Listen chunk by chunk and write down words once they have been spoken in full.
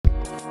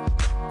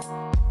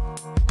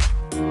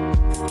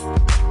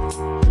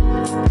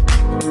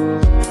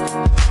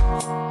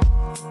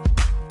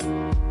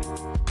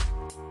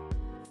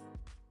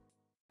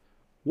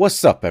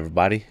What's up,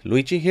 everybody?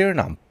 Luigi here, and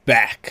I'm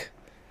back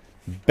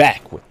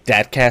with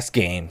Dadcast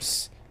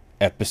Games,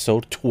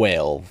 episode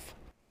 12.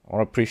 I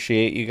want to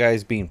appreciate you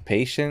guys being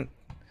patient,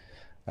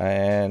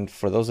 and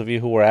for those of you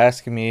who were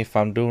asking me if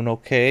I'm doing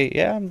okay,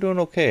 yeah, I'm doing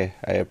okay.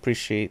 I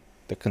appreciate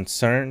the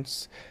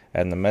concerns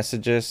and the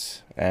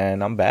messages,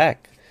 and I'm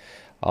back.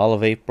 All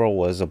of April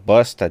was a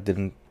bust. I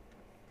didn't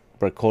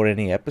record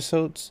any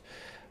episodes,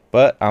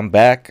 but I'm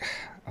back.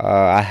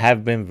 I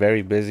have been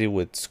very busy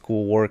with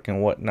schoolwork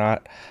and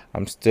whatnot.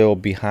 I'm still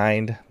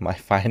behind my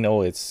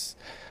final. It's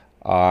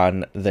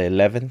on the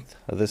 11th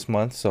of this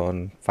month, so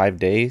in 5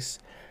 days.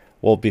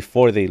 Well,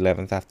 before the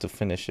 11th, I have to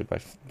finish it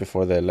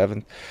before the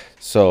 11th.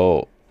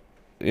 So,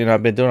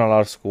 I've been doing a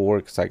lot of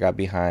schoolwork because I got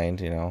behind.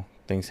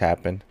 Things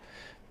happen,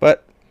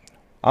 but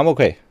I'm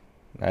okay.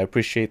 I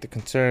appreciate the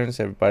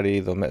concerns, everybody,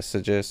 the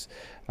messages.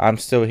 I'm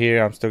still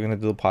here. I'm still gonna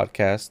do the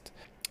podcast,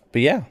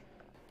 but yeah.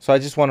 So I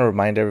just want to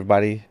remind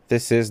everybody,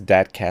 this is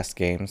Dadcast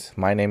Games.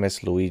 My name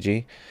is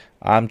Luigi.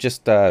 I'm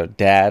just a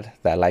dad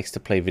that likes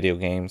to play video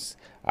games.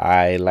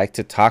 I like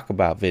to talk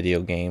about video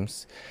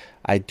games.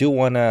 I do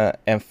want to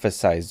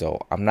emphasize,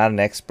 though, I'm not an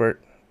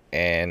expert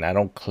and I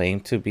don't claim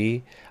to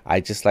be. I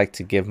just like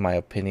to give my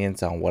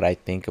opinions on what I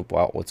think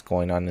about what's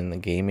going on in the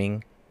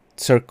gaming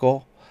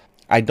circle.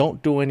 I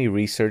don't do any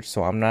research,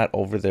 so I'm not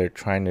over there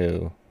trying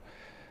to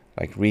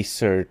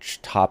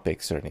research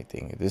topics or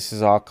anything. This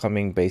is all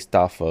coming based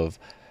off of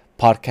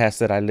podcasts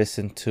that I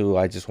listen to.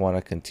 I just want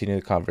to continue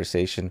the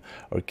conversation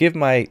or give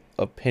my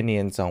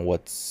opinions on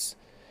what's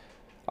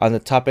on the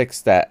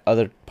topics that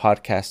other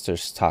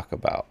podcasters talk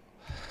about.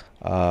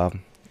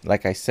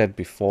 Like I said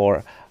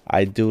before,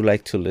 I do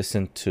like to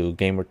listen to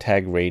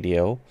Gamertag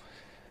Radio.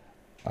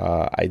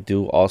 I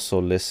do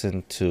also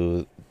listen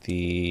to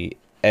the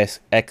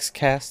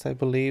Xcast, I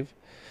believe.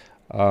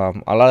 A lot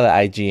of the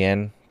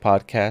IGN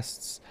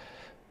podcasts.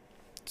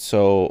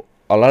 So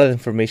a lot of the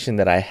information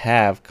that I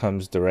have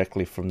comes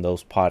directly from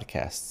those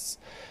podcasts.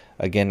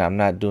 Again, I'm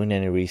not doing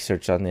any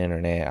research on the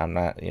internet. I'm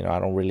not, I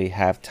don't really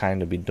have time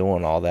to be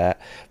doing all that.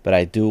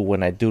 But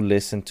when I do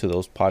listen to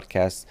those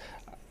podcasts,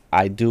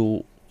 I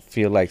do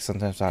feel like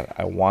sometimes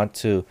I want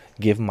to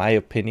give my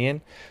opinion.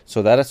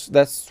 So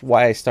that's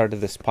why I started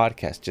this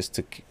podcast, just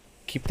to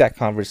keep that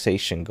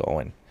conversation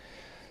going.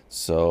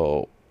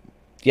 So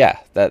yeah,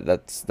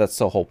 that's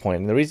the whole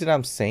point. And the reason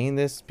I'm saying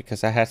this,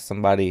 because I had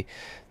somebody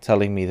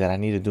telling me that I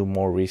need to do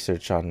more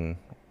research on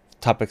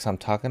topics I'm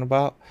talking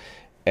about,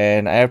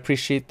 and I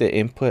appreciate the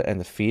input and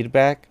the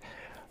feedback,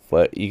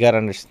 but you got to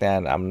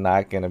understand, I'm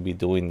not going to be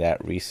doing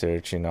that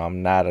research.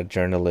 I'm not a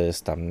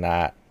journalist. I'm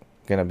not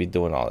going to be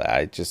doing all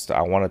that.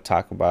 I want to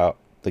talk about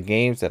the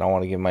games, and I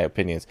want to give my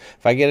opinions.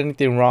 If I get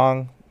anything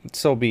wrong,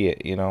 so be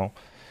it.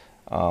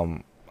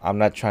 I'm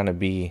not trying to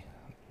be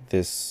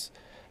this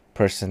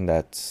person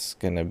that's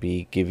gonna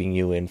be giving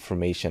you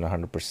information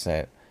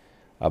 100%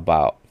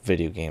 about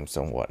video games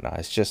and whatnot.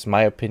 It's just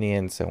my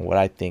opinions and what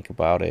I think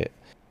about it.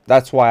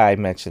 That's why I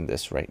mentioned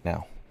this right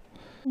now.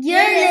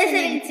 You're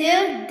listening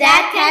to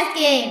Dadcast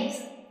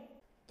Games.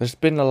 There's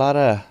been a lot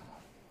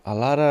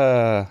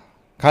of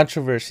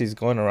controversies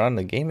going around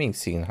the gaming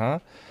scene, huh?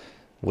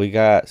 We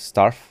got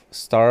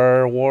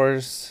Star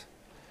Wars,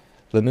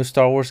 the new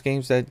Star Wars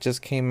games that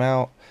just came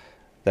out.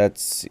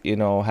 That's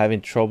having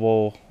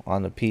trouble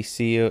on the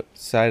PC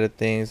side of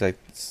things,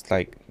 it's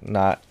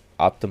not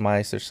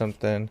optimized or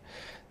something.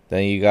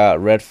 Then you got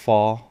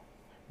Redfall.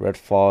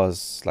 Redfall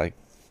has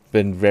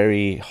been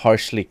very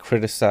harshly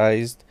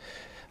criticized,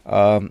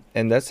 and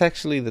that's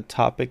actually the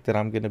topic that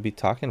I'm going to be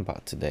talking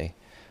about today.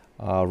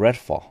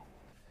 Redfall.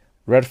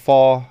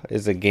 Redfall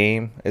is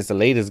the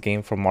latest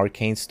game from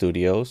Arcane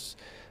Studios.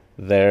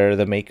 They're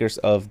the makers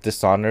of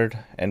Dishonored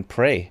and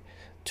Prey.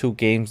 Two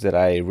games that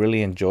I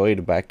really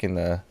enjoyed back in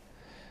the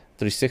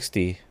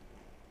 360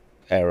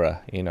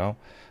 era.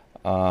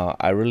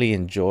 I really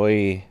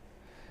enjoy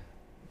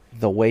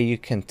the way you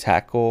can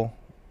tackle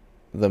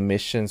the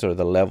missions or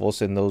the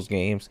levels in those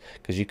games,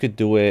 because you could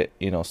do it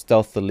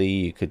stealthily.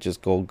 You could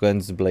just go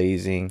guns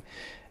blazing,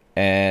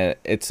 and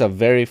it's a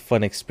very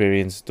fun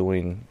experience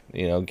doing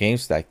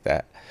games like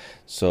that.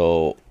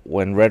 So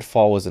when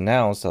Redfall was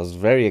announced, I was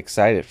very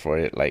excited for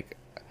it.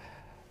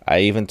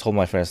 I even told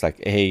my friends,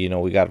 hey,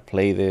 we got to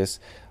play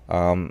this.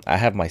 I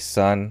have my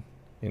son,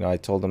 I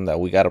told him that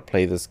we got to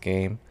play this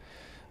game.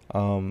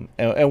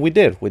 And we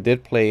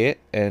did play it.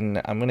 And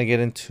I'm going to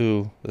get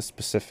into the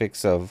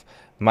specifics of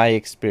my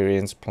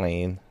experience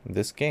playing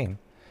this game.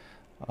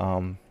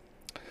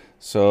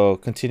 So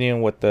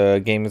continuing what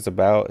the game is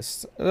about,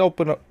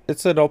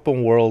 it's an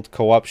open world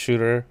co-op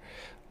shooter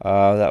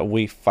that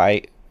we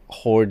fight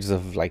hordes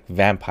of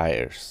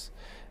vampires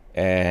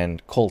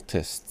and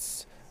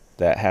cultists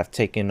that have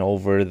taken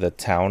over the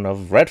town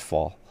of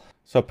Redfall.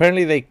 So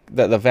apparently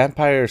the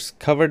vampires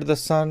covered the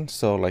sun,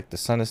 so the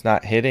sun is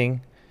not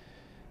hitting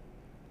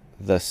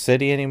the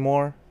city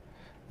anymore.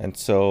 And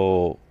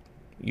so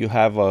you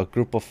have a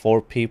group of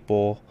 4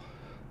 people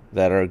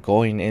that are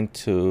going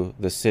into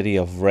the city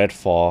of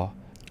Redfall,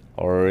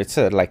 or it's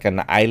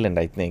an island,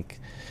 I think.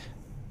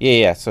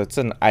 Yeah, so it's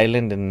an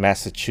island in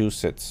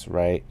Massachusetts,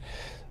 right?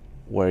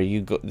 where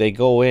they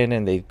go in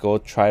and they go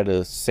try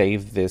to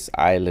save this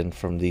island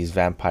from these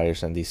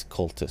vampires and these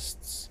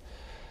cultists.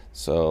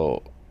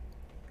 So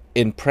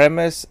in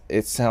premise,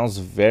 it sounds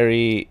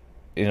very,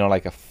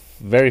 like a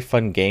very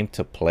fun game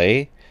to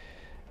play,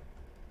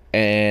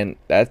 and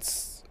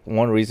that's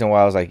one reason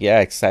why I was like, yeah,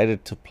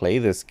 excited to play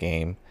this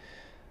game.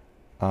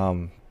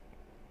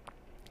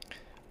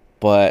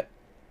 But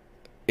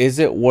is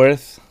it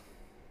worth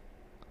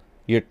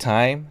your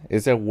time?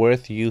 Is it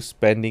worth you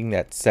spending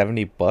that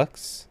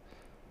 $70?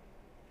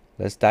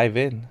 Let's dive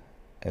in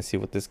and see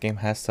what this game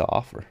has to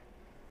offer.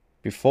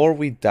 Before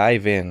we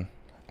dive in,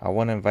 I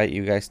want to invite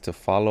you guys to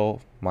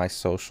follow my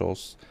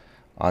socials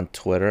on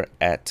Twitter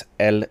at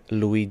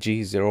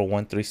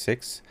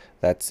LLuigi0136.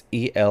 That's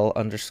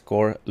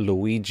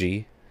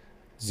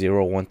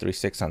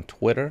EL_Luigi0136 on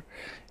Twitter.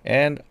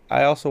 And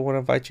I also want to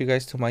invite you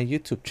guys to my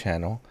YouTube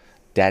channel,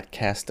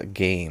 Dadcast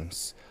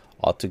Games.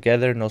 All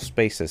together, no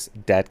spaces,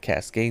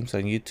 Dadcast Games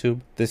on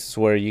YouTube. This is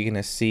where you're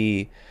going to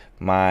see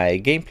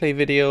my gameplay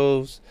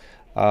videos.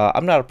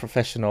 I'm not a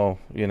professional,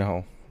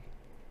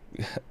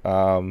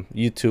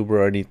 YouTuber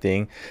or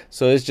anything,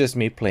 so it's just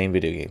me playing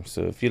video games.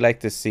 So if you like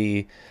to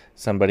see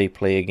somebody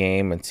play a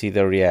game and see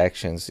their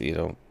reactions,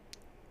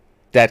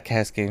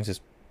 Dadcast Games is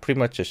pretty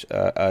much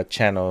a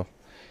channel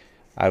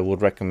I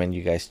would recommend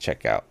you guys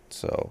check out.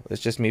 So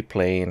it's just me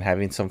playing,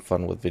 having some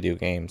fun with video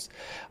games.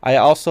 I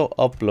also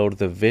upload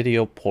the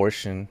video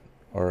portion,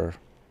 or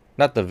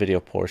not the video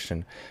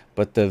portion,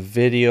 but the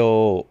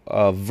video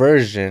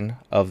version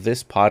of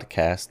this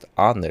podcast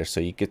on there, so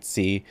you could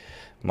see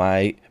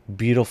my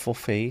beautiful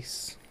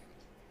face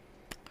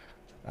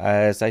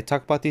as I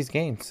talk about these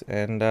games.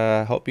 And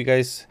I hope you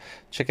guys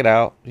check it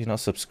out.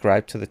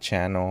 Subscribe to the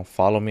channel,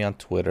 follow me on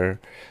Twitter,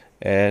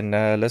 and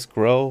let's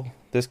grow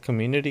this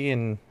community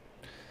and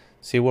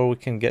see where we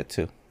can get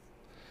to.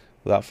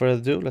 Without further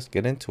ado, let's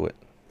get into it.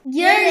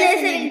 You're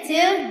listening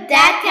to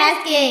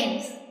Dadcast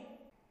Games.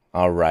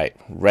 All right,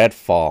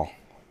 Redfall.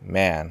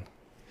 Man,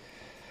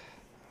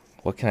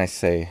 what can I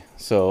say?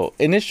 So,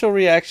 initial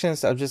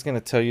reactions, I'm just going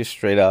to tell you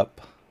straight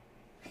up.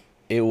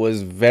 It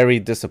was very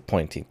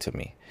disappointing to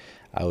me.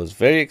 I was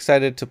very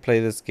excited to play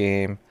this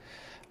game.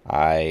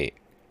 I'm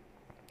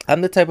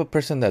the type of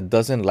person that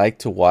doesn't like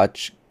to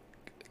watch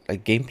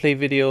like gameplay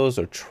videos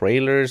or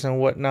trailers and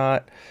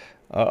whatnot.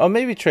 Or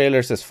maybe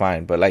trailers is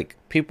fine, but like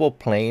people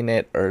playing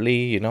it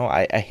early,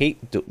 I hate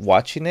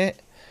watching it,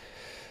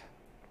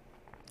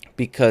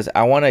 because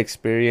I want to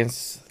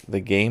experience the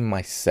game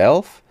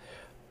myself.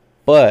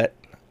 But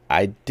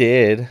I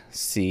did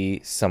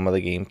see some of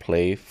the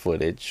gameplay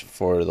footage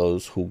for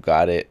those who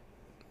got it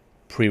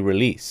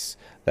pre-release,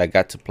 that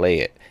got to play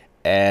it,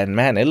 and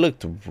man, it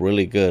looked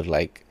really good.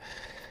 Like,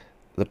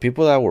 the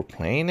people that were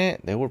playing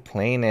it, they were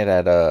playing it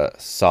at a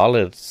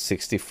solid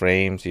 60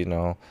 frames.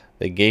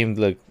 The game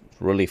looked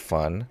really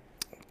fun.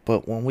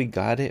 But when we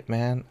got it,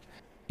 man,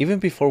 even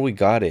before we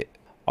got it,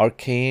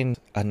 Arcane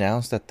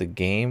announced that the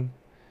game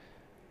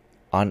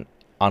on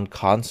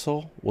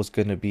console was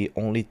going to be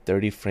only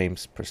 30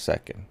 frames per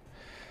second.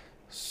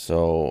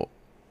 So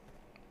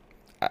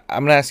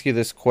I'm going to ask you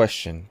this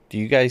question. Do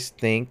you guys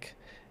think,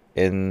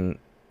 in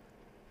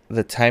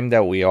the time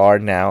that we are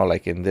now,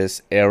 like in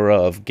this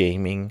era of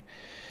gaming,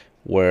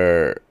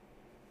 where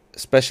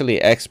especially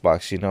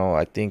Xbox,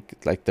 I think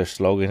like their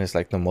slogan is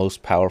like the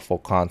most powerful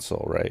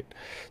console, right?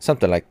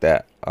 Something like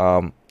that.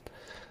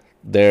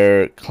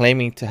 They're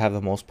claiming to have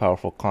the most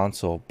powerful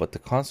console, but the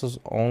console's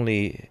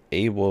only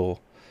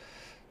able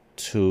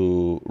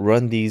to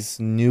run these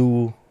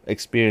new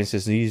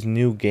experiences, these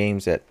new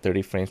games at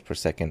 30 frames per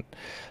second.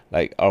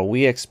 Like, are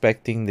we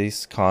expecting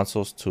these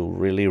consoles to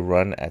really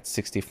run at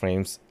 60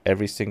 frames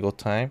every single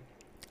time?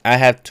 I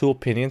have two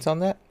opinions on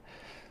that.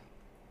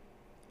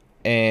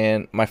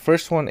 And my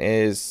first one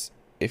is,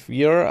 if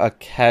you're a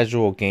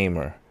casual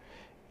gamer,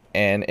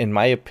 and in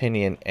my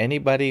opinion,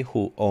 anybody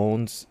who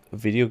owns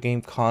video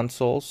game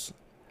consoles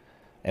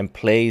and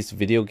plays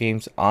video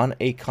games on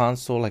a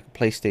console like a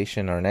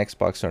PlayStation or an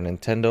Xbox or a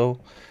Nintendo,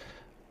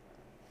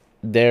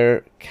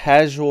 they're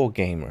casual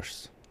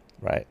gamers,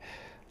 right?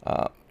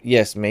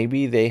 Yes,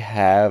 maybe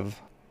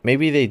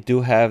they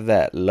do have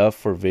that love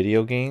for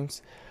video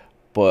games,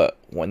 but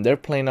when they're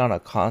playing on a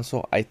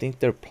console, I think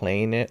they're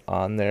playing it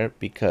on there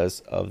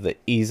because of the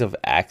ease of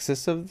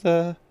access of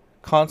the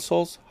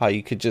consoles. How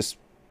you could just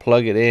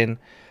plug it in,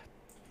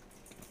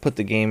 put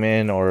the game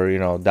in, or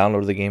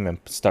download the game and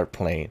start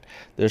playing.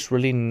 There's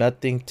really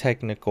nothing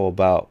technical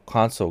about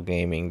console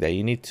gaming that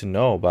you need to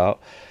know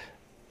about.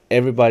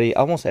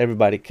 Almost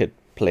everybody could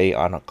play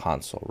on a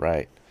console,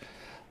 right?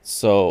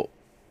 So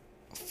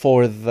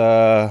for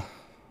the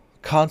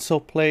console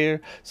player,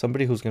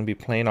 somebody who's going to be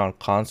playing on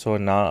console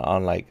and not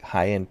on like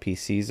high-end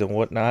PCs and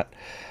whatnot,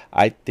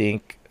 I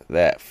think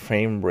that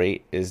frame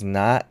rate is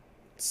not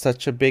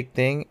such a big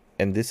thing.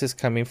 And this is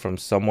coming from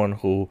someone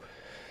who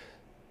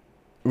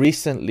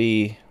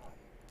recently,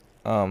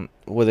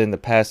 within the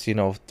past 3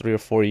 or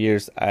 4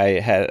 years, I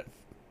had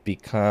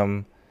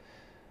become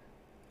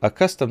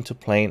accustomed to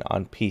playing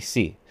on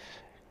PC.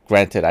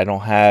 Granted, I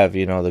don't have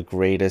the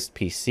greatest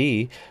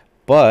PC,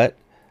 but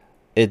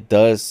it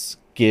does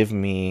give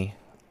me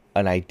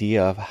an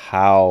idea of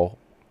how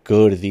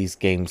good these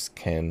games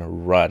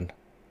can run.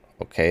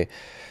 Okay,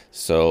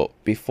 so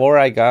before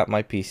I got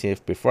my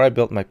PC, before I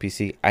built my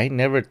PC, I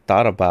never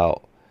thought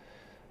about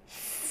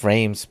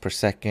frames per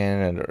second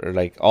and or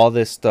like all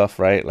this stuff,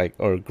 right? Like,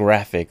 or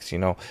graphics,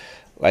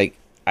 like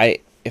I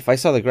if I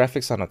saw the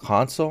graphics on a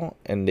console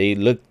and they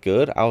looked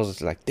good, I was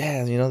just like,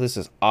 damn, this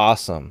is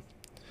awesome.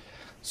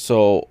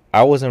 So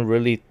I wasn't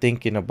really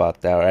thinking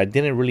about that, or I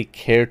didn't really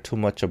care too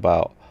much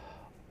about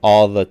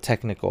all the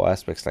technical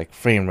aspects like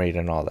frame rate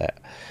and all that.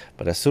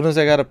 But as soon as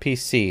I got a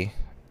PC,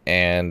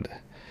 and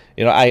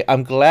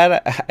I'm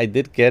glad I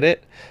did get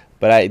it,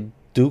 but I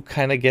do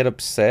kind of get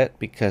upset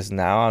because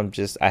now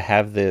I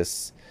have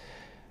this,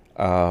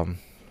 how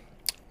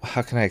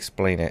can I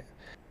explain it?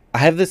 I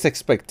have this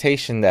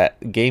expectation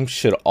that games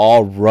should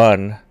all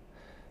run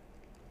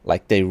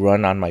like they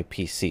run on my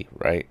PC,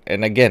 right?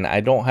 And again,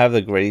 I don't have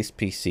the greatest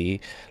PC.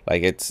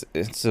 Like it's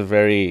a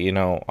very,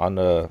 on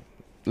the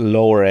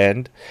lower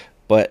end,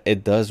 but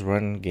it does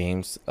run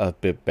games a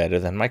bit better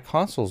than my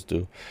consoles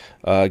do.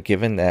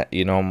 Given that,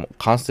 I'm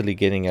constantly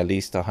getting at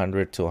least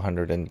 100 to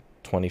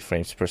 120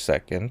 frames per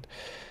second.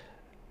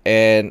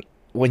 And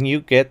when you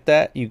get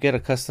that, you get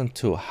accustomed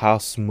to how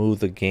smooth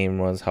the game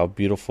runs, how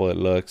beautiful it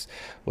looks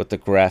with the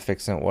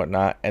graphics and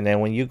whatnot. And then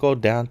when you go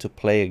down to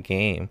play a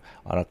game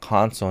on a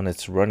console and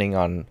it's running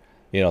on,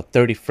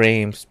 30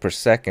 frames per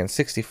second,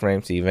 60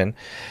 frames even,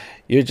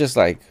 you're just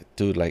like,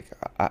 dude, like,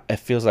 it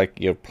feels like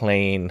you're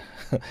playing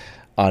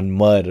on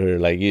mud, or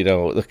like,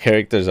 the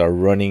characters are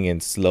running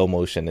in slow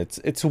motion.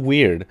 It's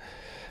weird.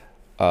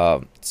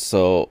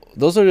 So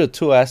those are the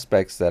two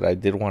aspects that I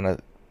did want to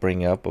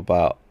bring up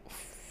about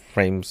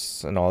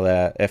frames and all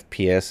that,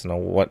 FPS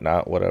and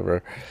whatnot,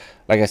 whatever.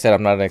 Like I said,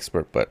 I'm not an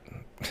expert, but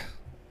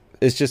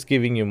it's just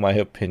giving you my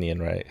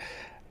opinion, right?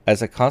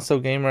 As a console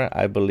gamer,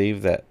 I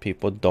believe that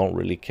people don't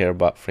really care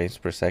about frames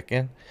per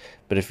second,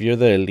 but if you're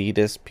the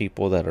elitist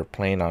people that are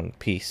playing on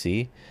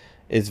PC,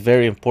 it's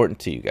very important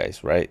to you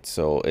guys, right?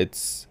 So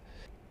it's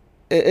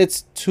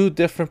two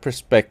different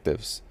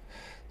perspectives.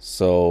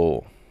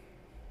 So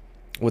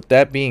with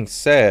that being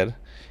said,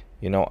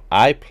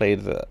 I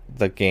played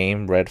the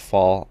game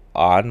Redfall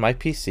on my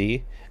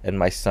PC, and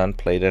my son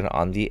played it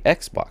on the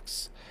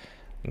Xbox.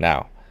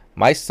 Now,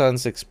 my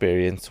son's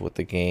experience with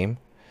the game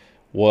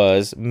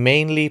was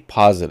mainly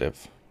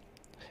positive.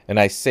 And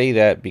I say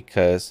that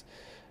because,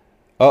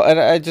 oh,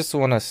 and I just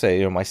want to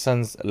say, my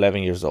son's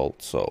 11 years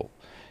old, so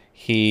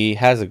he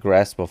has a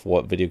grasp of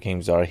what video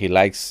games are. He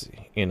likes,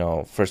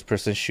 first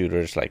person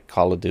shooters like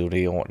Call of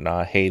Duty and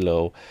whatnot,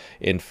 Halo,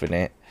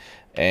 Infinite,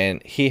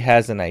 and he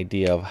has an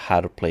idea of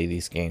how to play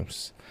these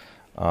games.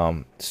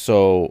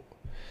 So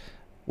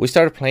we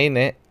started playing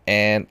it,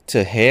 and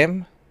to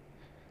him,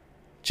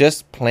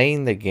 just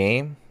playing the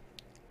game,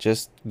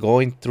 just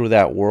going through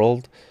that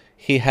world,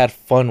 he had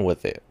fun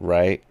with it,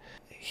 right?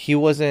 He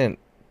wasn't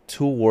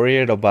too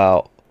worried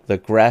about the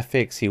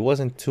graphics. He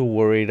wasn't too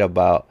worried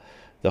about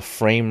the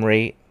frame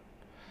rate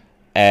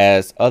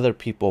as other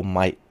people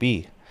might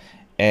be.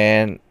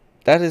 And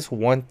that is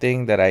one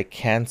thing that I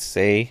can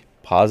say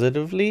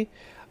positively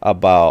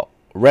about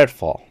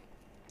Redfall.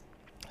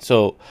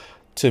 So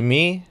to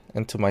me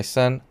and to my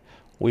son,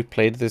 we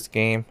played this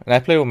game, and I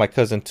played with my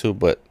cousin too,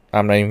 but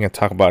I'm not even gonna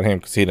talk about him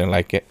because he didn't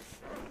like it.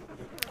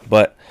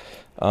 But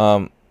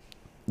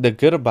the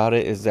good about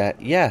it is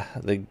that, yeah,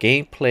 the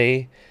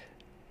gameplay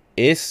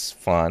is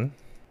fun.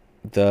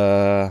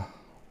 The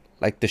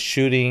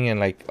shooting and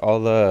like all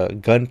the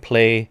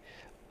gunplay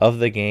of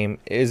the game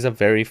is a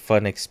very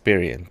fun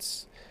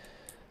experience,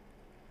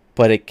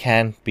 but it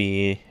can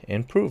be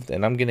improved,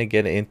 and I'm gonna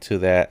get into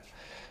that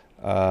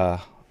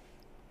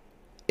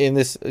in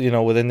this,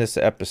 within this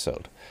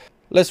episode.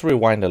 Let's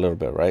rewind a little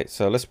bit, right?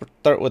 So let's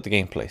start with the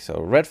gameplay. So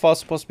Redfall is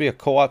supposed to be a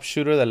co-op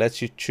shooter that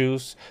lets you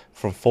choose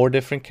from 4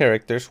 different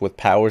characters with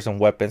powers and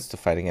weapons to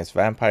fight against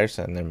vampires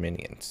and their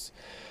minions.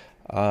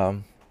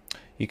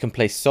 You can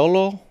play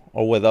solo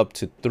or with up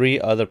to 3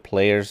 other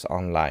players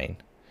online.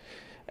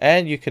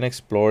 And you can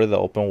explore the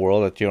open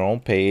world at your own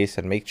pace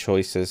and make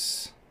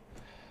choices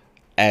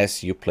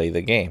as you play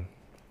the game.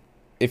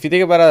 If you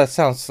think about it, that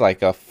sounds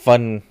like a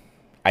fun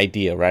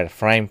idea, right?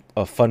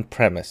 A fun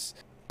premise.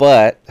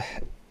 But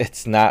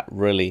it's not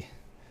really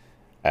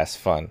as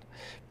fun,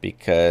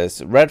 because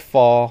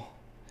Redfall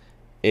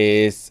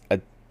is a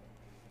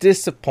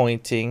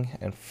disappointing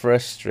and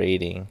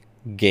frustrating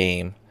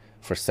game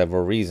for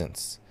several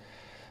reasons.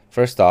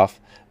 First off,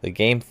 the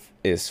game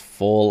is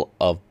full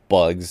of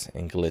bugs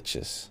and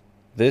glitches.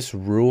 This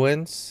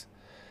ruins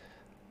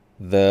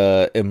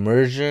the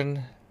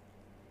immersion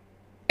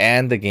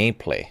and the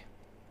gameplay.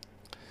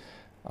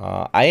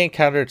 I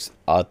encountered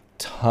a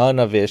ton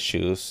of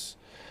issues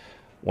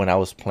when I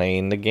was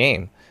playing the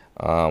game.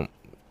 A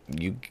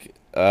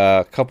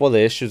couple of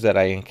the issues that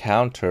I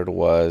encountered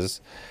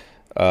was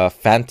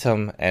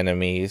phantom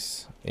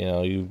enemies.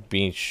 You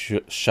being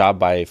shot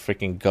by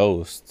freaking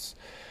ghosts.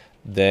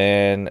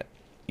 Then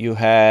you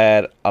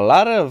had a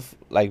lot of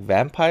like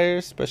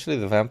vampires, especially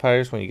the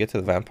vampires. When you get to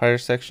the vampire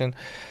section,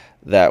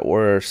 that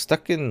were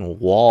stuck in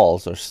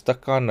walls or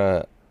stuck on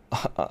a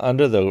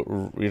under the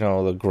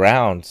the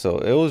ground. So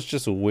it was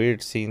just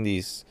weird seeing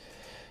these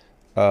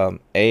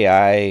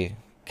AI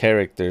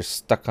characters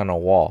stuck on a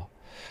wall.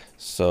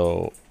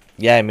 So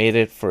yeah, I made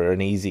it for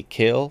an easy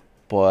kill,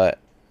 but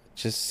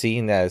just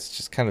seeing that is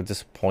just kind of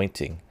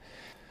disappointing.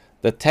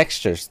 The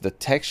textures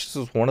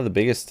was one of the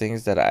biggest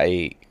things that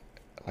I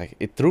like.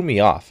 It threw me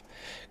off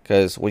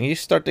because when you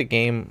start the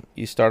game,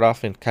 you start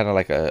off in kind of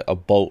like a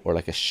boat or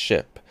like a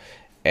ship,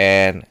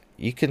 and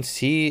you can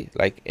see,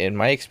 like in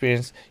my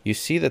experience, you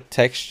see the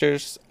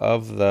textures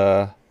of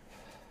the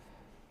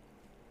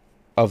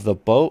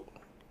boat,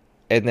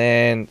 and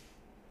then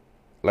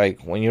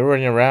like when you're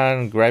running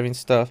around grabbing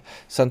stuff,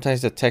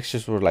 sometimes the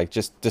textures would like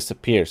just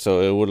disappear.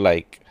 So it would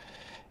like,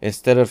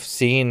 instead of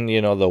seeing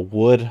the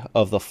wood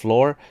of the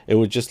floor, it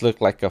would just look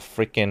like a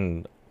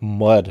freaking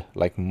mud,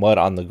 like mud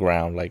on the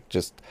ground, like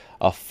just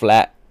a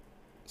flat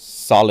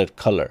solid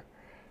color.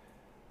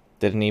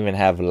 Didn't even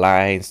have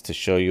lines to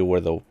show you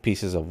where the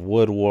pieces of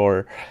wood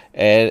were,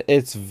 and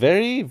it's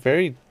very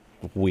very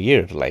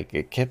weird. Like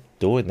it kept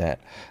doing that.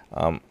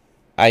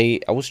 I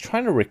was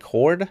trying to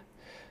record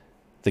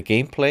the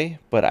gameplay,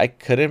 but I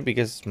couldn't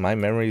because my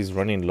memory is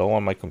running low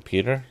on my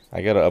computer.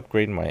 I gotta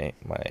upgrade my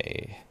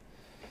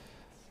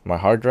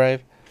hard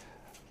drive.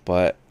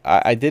 But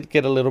I did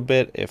get a little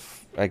bit.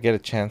 If I get a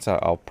chance,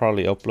 I'll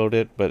probably upload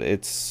it. But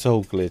it's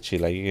so glitchy.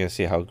 Like you can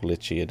see how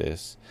glitchy it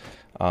is.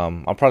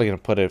 I'm probably gonna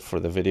put it for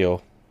the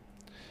video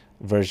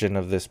version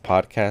of this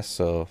podcast.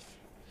 So if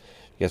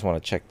you guys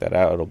want to check that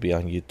out, it'll be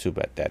on YouTube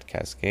at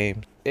Dadcast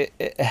Games.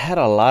 It had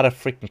a lot of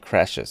freaking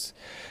crashes.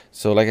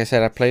 So like I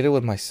said, I played it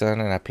with my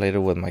son and I played it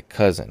with my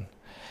cousin.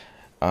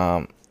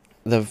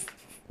 The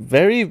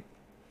very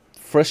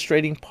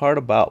frustrating part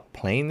about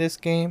playing this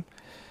game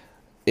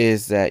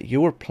is that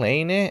you were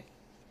playing it,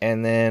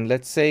 and then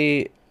let's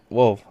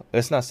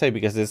not say,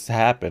 because this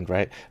happened,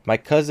 right? My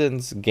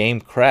cousin's game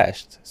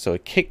crashed, so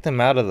it kicked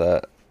him out of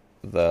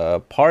the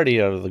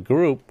party, out of the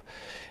group.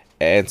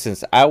 And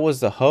since I was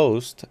the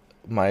host,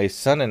 my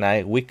son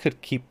and we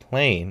could keep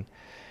playing.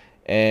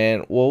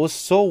 And what was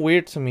so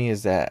weird to me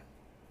is that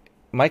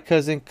my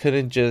cousin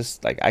couldn't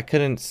just, like, I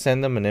couldn't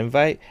send him an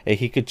invite and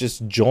he could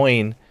just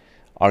join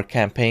our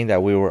campaign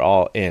that we were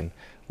all in.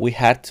 We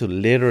had to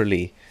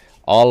literally,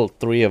 all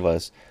three of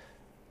us,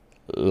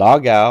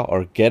 log out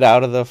or get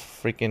out of the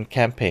freaking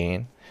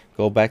campaign,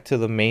 go back to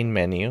the main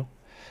menu,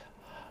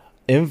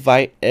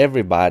 invite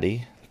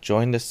everybody,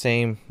 join the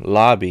same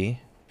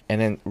lobby,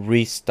 and then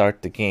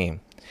restart the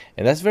game.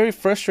 And that's very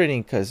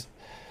frustrating because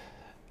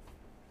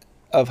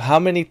of how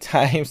many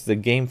times the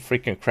game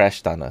freaking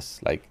crashed on us.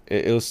 Like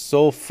it was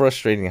so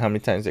frustrating how many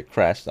times it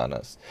crashed on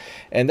us.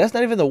 And that's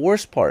not even the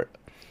worst part.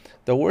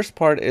 The worst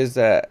part is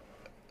that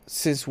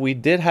since we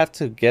did have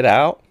to get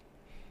out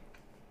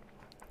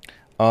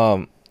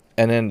and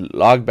then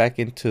log back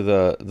into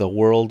the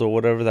world or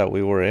whatever that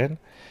we were in,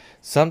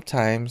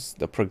 sometimes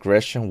the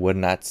progression would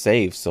not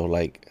save. So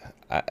like,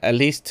 at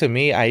least to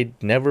me, I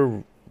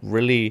never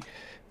really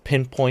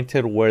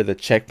pinpointed where the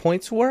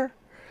checkpoints were.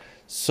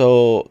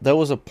 So there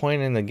was a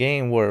point in the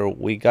game where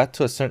we got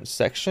to a certain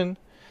section.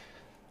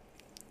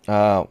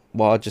 Well,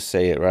 I'll just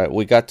say it, right?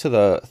 We got to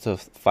the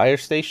fire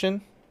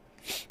station.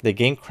 The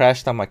game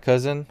crashed on my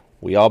cousin.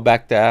 We all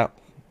backed out,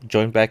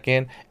 joined back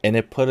in, and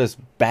it put us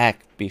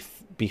back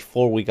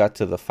before we got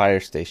to the fire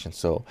station.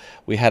 So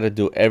we had to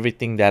do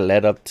everything that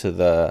led up to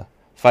the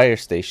fire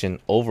station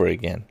over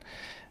again.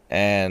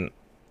 And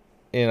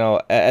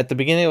at the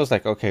beginning it was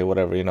like, okay,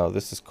 whatever,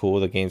 this is cool,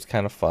 the game's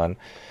kind of fun.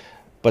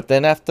 But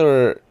then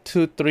after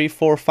 2, 3,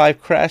 4,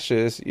 5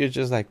 crashes, you're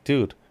just like,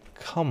 dude,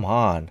 come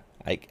on.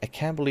 I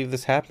can't believe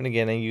this happened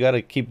again. And you got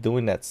to keep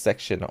doing that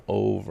section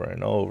over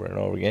and over and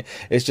over again.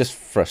 It's just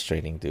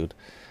frustrating, dude.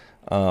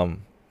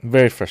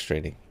 Very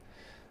frustrating.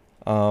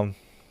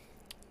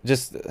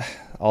 Just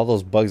all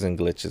those bugs and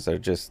glitches are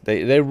just,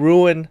 they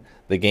ruin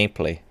the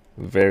gameplay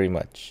very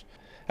much.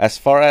 As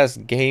far as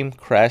game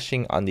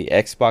crashing on the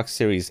Xbox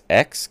Series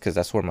X, because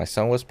that's where my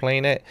son was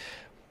playing it,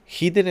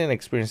 he didn't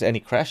experience any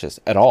crashes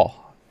at all.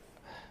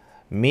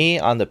 Me,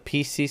 on the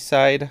PC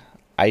side,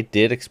 I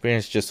did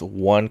experience just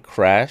one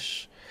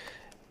crash,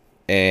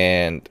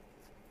 and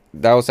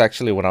that was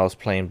actually when I was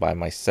playing by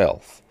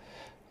myself.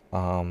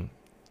 And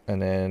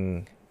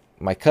then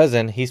my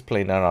cousin, he's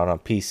playing that on a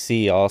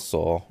PC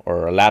also,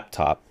 or a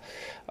laptop.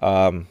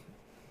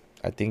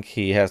 I think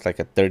he has like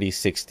a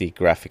 3060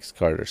 graphics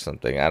card or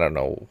something. I don't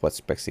know what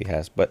specs he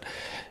has, but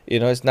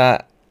it's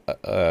not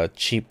a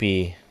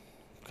cheapy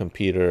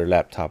computer,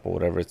 laptop, or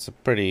whatever. It's a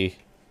pretty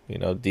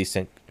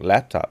decent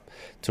laptop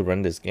to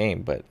run this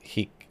game, but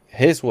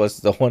his was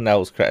the one that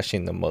was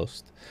crashing the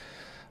most.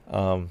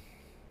 But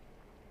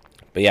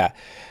yeah,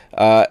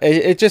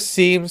 it just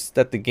seems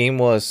that the game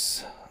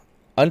was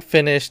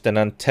unfinished and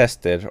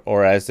untested,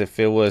 or as if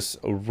it was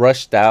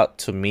rushed out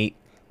to meet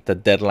the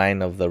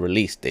deadline of the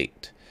release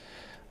date.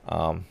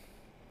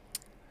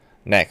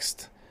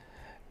 Next,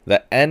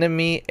 the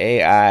enemy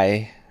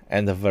AI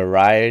and the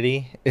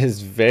variety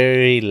is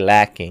very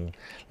lacking.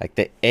 Like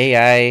the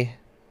AI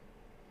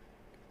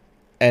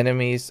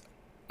enemies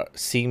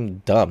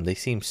seem dumb. They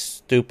seem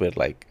stupid.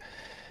 Like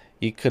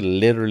you could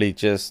literally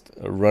just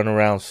run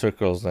around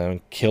circles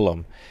and kill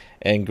them.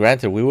 And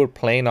granted, we were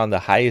playing on the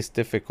highest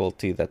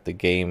difficulty that the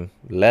game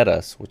let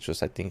us, which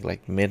was I think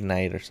like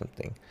midnight or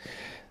something.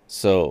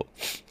 So,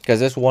 because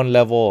there's one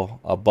level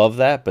above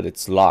that, but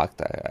it's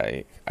locked.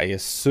 I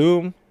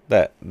assume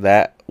that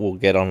that will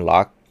get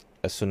unlocked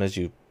as soon as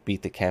you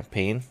beat the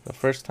campaign the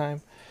first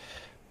time.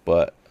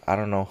 But I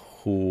don't know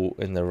who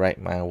in the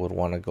right mind would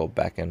want to go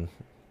back and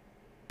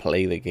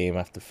play the game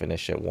after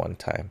finish it one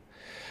time.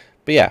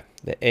 But yeah,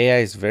 the AI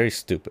is very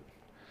stupid.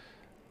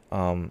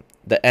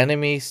 The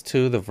enemies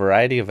too, the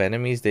variety of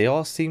enemies, they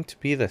all seem to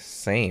be the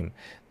same.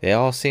 They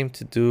all seem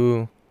to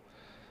do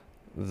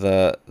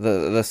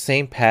the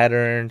same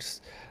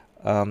patterns.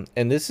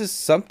 And this is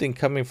something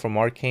coming from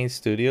Arcane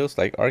Studios.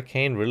 Like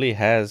Arcane really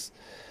has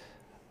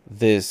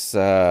this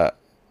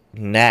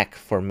knack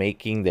for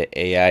making the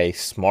AI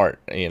smart,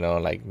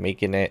 like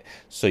making it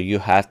so you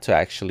have to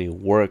actually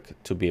work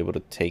to be able to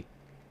take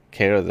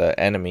care of the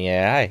enemy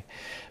AI.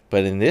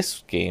 But in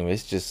this game,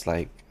 it's just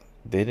like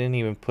they didn't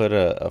even put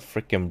a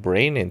freaking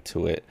brain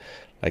into it.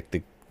 Like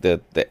the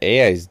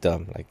AI is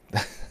dumb. Like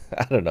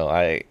I don't know.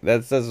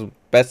 That's as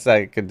best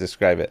I could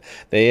describe it.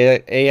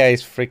 The AI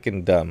is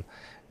freaking dumb,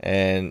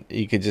 and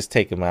you could just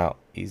take them out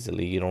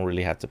easily. You don't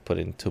really have to put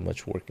in too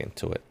much work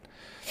into it.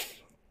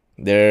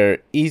 They're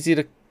easy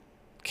to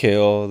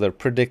kill. They're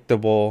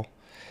predictable,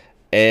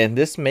 and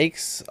this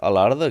makes a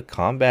lot of the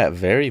combat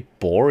very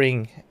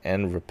boring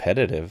and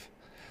repetitive.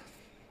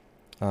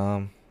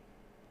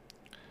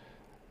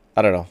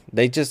 I don't know.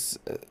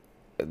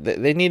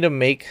 They need to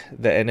make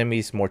the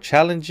enemies more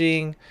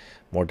challenging,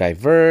 more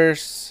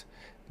diverse,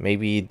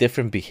 maybe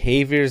different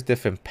behaviors,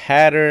 different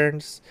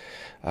patterns,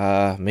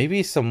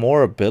 maybe some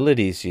more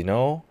abilities,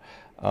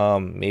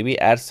 maybe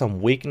add some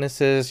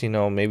weaknesses,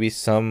 maybe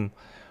some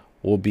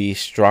will be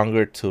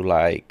stronger to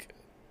like,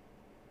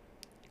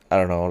 I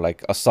don't know,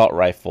 like assault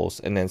rifles,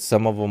 and then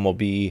some of them will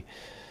be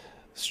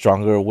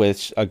stronger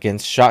with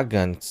against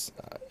shotguns,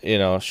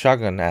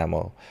 shotgun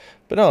ammo.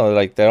 But no,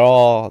 like they're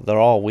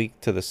all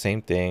weak to the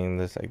same thing.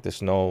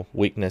 There's no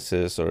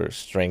weaknesses or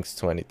strengths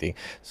to anything.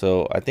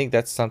 So I think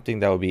that's something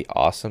that would be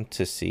awesome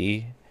to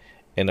see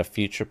in a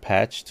future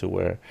patch, to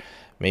where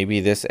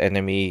maybe this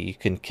enemy you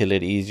can kill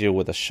it easier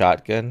with a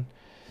shotgun.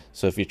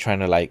 So if you're trying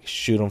to like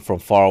shoot them from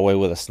far away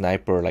with a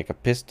sniper or like a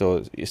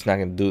pistol, it's not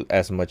gonna do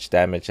as much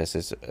damage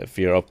as if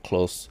you're up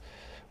close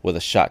with a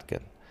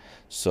shotgun.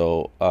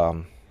 So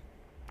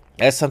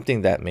that's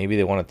something that maybe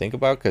they want to think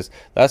about, because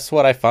that's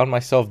what I found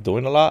myself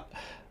doing a lot.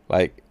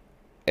 Like,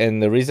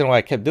 and the reason why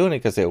I kept doing it,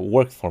 because it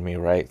worked for me,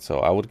 right? So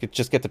I would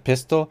just get the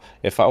pistol.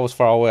 If I was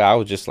far away, I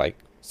would just like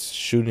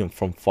shoot him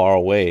from far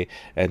away,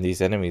 and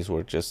these enemies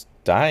were just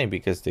dying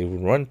because they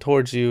would run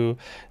towards you.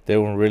 They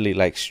weren't really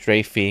like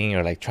strafing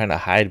or like trying to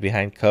hide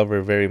behind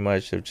cover very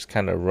much. They're just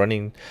kind of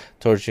running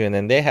towards you, and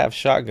then they have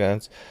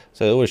shotguns,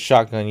 so it would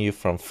shotgun you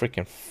from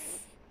freaking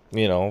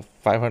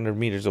 500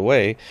 meters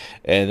away,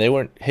 and they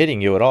weren't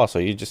hitting you at all, so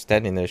you're just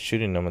standing there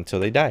shooting them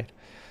until they died.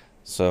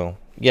 So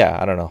yeah,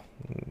 I don't know,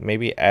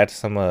 maybe add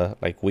some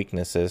like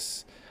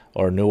weaknesses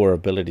or newer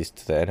abilities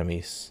to the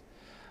enemies.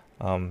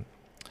 And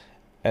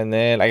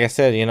then like I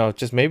said,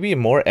 just maybe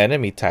more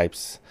enemy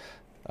types,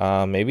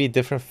 maybe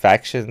different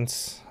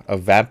factions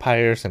of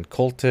vampires and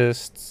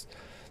cultists,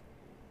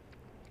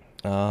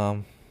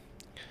 and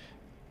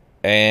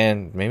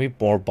maybe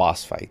more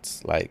boss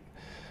fights. Like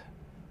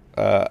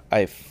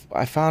I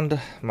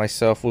found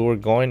myself, we were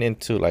going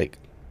into like,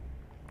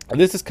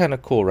 this is kind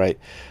of cool, right?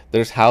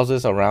 There's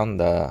houses around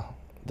the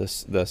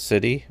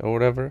city or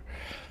whatever,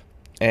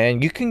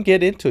 and you can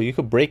get into, you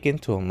could break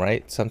into them,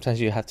 right? Sometimes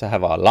you have to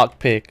have a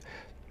lockpick,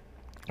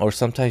 or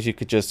sometimes you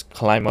could just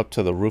climb up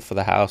to the roof of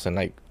the house and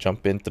like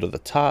jump in through the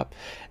top.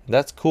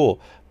 That's cool.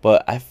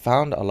 But I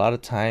found a lot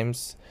of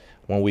times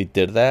when we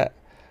did that,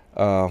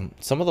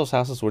 some of those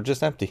houses were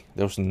just empty.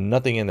 There was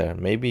nothing in there.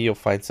 Maybe you'll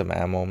find some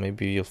ammo,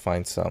 maybe you'll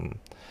find some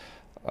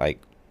like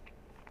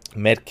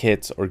med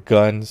kits or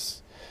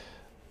guns,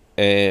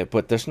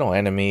 but there's no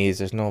enemies,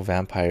 there's no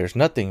vampires,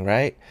 nothing,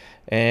 right?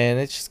 And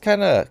it's just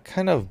kind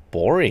of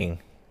boring,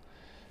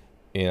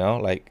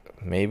 like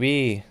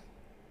maybe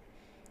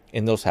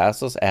in those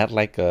houses add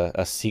like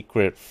a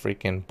secret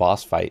freaking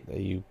boss fight that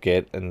you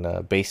get in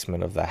the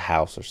basement of the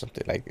house or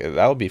something. Like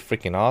that would be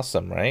freaking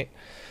awesome, right?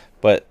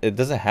 But it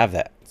doesn't have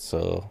that.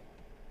 So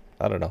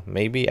I don't know,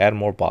 maybe add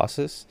more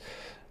bosses.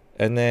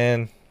 And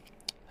then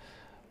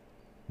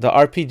the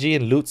RPG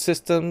and loot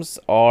systems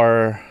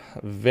are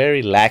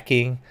very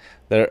lacking.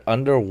 They're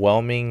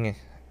underwhelming,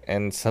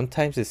 and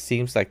sometimes it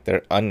seems like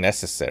they're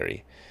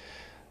unnecessary.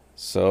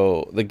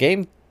 So the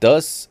game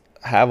does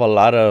have a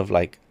lot of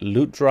like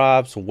loot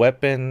drops,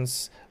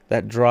 weapons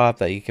that drop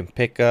that you can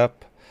pick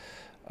up,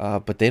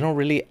 but they don't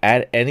really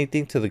add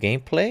anything to the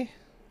gameplay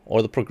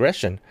or the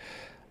progression.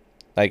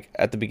 Like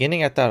at the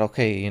beginning I thought,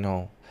 okay,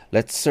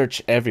 let's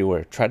search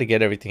everywhere, try to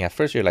get everything. At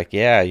first you're like,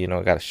 yeah, I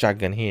got a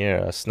shotgun here,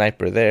 a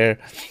sniper there,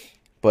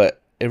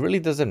 but it really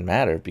doesn't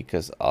matter,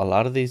 because a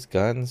lot of these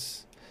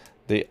guns,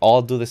 they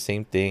all do the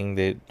same thing.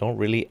 They don't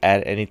really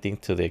add anything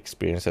to the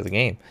experience of the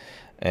game.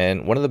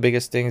 And one of the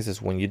biggest things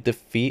is when you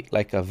defeat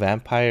like a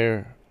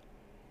vampire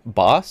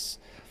boss,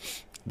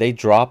 they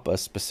drop a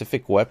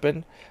specific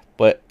weapon,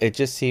 but it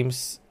just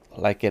seems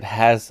like it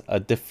has a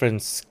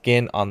different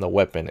skin on the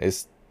weapon.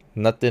 It's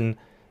nothing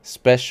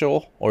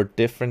special or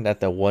different than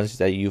the ones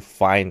that you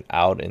find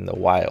out in the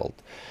wild,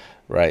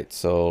 right?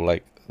 So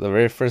like the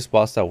very first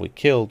boss that we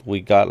killed, we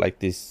got like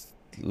this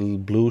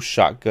blue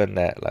shotgun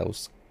that like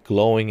was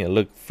glowing and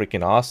looked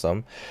freaking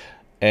awesome.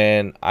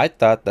 And I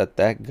thought that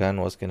that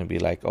gun was gonna be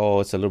like, oh,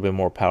 it's a little bit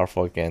more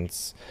powerful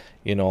against,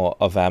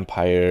 a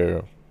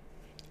vampire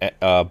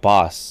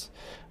boss.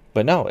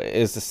 But no,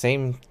 it's the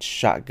same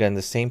shotgun,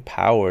 the same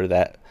power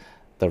that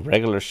the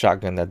regular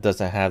shotgun that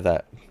doesn't have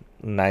that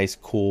nice,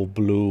 cool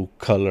blue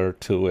color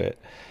to it,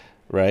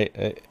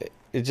 right?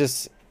 It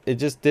just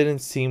didn't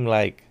seem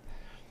like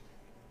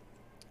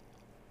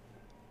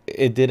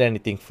it did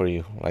anything for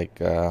you, like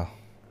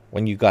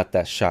when you got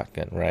that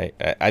shotgun, right?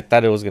 I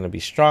thought it was gonna be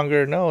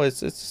stronger. No, it's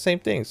the same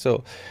thing.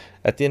 So,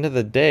 at the end of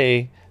the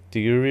day, do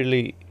you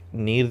really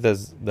need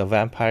the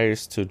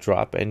vampires to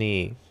drop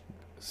any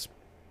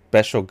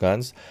special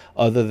guns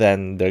other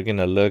than they're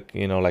gonna look,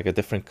 like a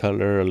different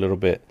color, a little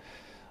bit,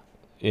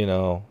 you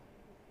know,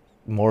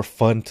 more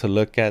fun to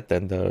look at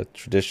than the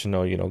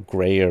traditional,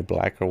 gray or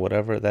black or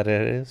whatever that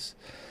it is.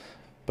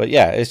 But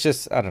yeah, it's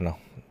just I don't know.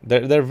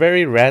 They're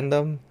very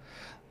random.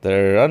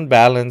 They're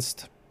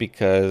unbalanced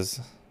because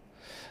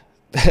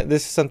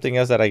this is something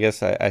else that I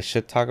guess I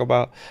should talk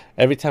about.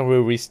 Every time we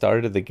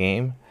restarted the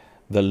game,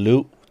 the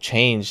loot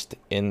changed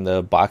in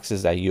the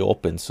boxes that you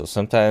open. So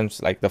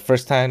sometimes, like the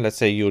first time, let's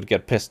say you would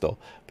get pistol,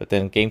 but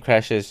then game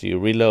crashes, you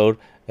reload,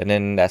 and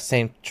then that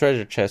same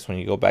treasure chest, when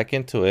you go back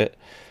into it,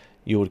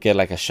 you would get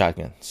like a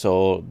shotgun.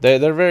 So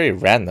they're very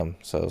random.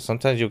 So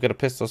sometimes you get a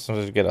pistol,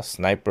 sometimes you get a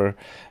sniper,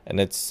 and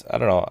it's I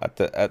don't know. At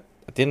the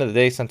end of the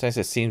day, sometimes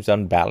it seems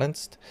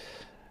unbalanced,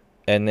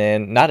 and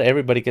then not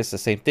everybody gets the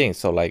same thing.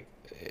 So like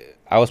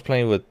I was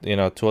playing with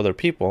two other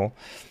people.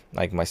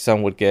 Like my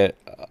son would get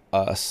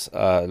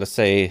let's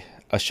say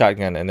a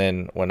shotgun, and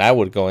then when I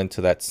would go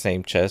into that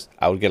same chest,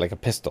 I would get like a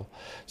pistol.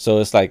 So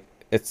it's like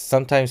it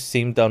sometimes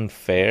seemed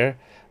unfair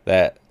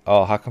that,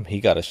 oh, how come he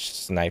got a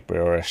sniper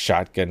or a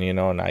shotgun,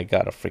 and I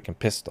got a freaking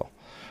pistol,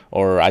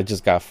 or I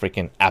just got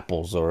freaking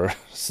apples or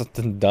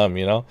something dumb,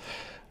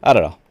 I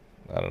don't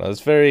know.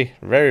 It's very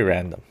very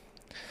random.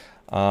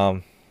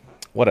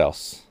 What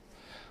else?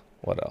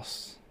 What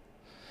else?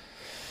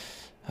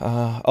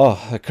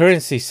 Oh, the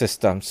currency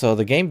system. So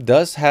the game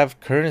does have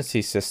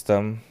currency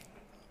system,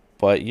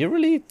 but you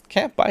really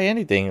can't buy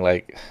anything.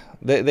 Like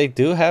they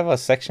do have a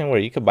section where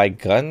you could buy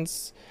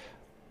guns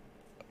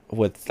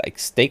with like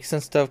stakes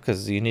and stuff,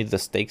 because you need the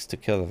stakes to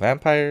kill the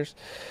vampires.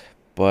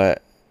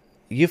 But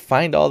you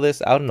find all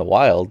this out in the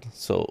wild.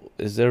 So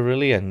is there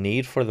really a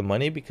need for the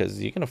money?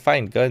 Because you're gonna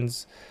find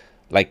guns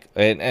like,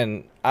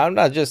 and I'm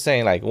not just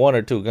saying like one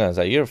or two guns.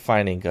 Like you're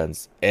finding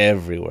guns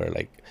everywhere.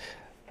 Like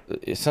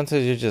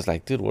sometimes you're just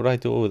like, dude, what do I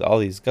do with all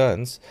these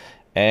guns?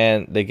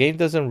 And the game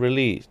doesn't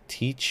really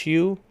teach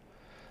you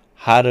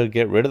how to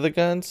get rid of the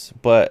guns,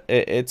 but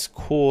it's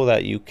cool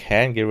that you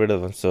can get rid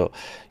of them. So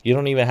you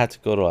don't even have to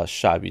go to a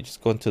shop. You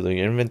just go into the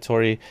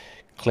inventory,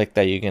 click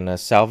that you're gonna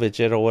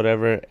salvage it or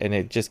whatever, and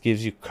it just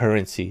gives you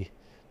currency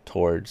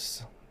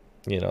towards,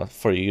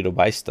 for you to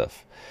buy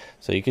stuff.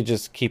 So you could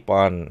just keep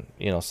on,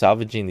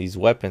 salvaging these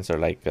weapons, or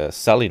like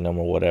selling them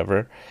or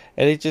whatever,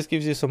 and it just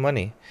gives you some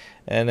money.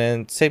 And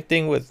then same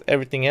thing with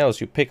everything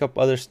else. You pick up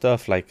other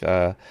stuff like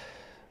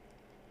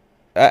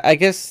I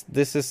guess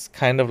this is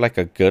kind of like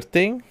a good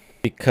thing,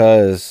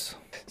 because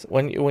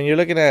when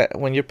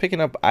you're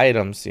picking up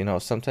items,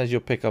 sometimes you'll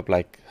pick up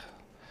like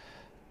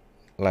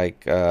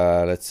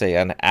let's say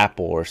an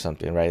apple or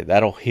something, right?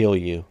 That'll heal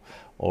you,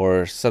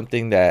 or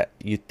something that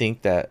you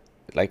think that,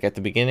 like at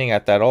the beginning I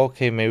thought, oh,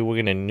 okay, maybe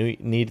we're gonna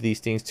need these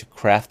things to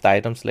craft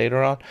items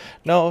later on.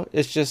 No,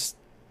 it's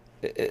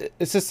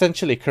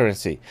essentially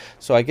currency.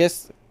 So I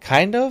guess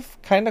kind of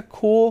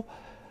cool,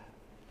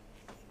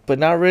 but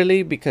not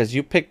really, because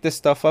you pick this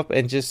stuff up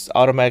and just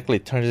automatically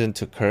turns it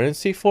into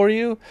currency for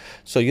you.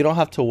 So you don't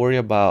have to worry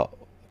about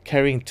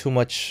carrying too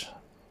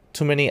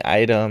many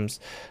items,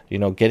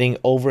 getting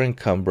over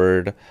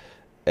encumbered.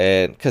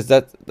 And because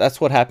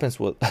that's what happens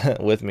with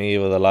with me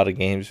with a lot of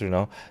games,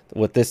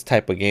 with this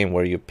type of game,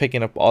 where you're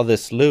picking up all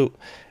this loot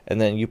and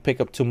then you pick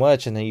up too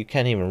much and then you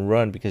can't even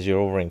run because you're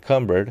over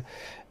encumbered.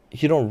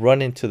 You don't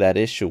run into that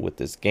issue with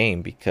this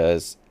game,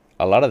 because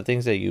a lot of the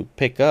things that you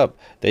pick up,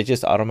 they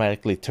just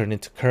automatically turn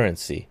into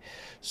currency.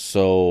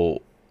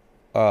 So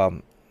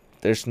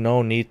there's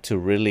no need to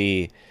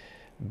really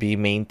be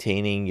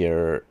maintaining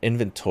your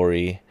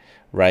inventory,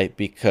 right?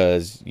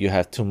 Because you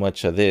have too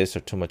much of this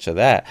or too much of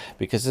that,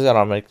 because it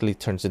automatically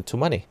turns into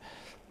money.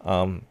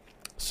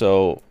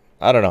 So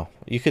I don't know.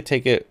 You could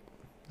take it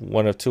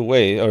one of two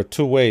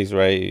ways,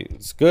 right?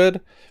 It's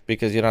good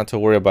because you don't have to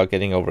worry about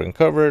getting over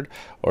uncovered,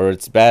 or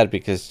it's bad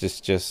because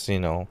it's just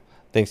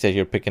things that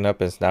you're picking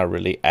up is not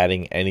really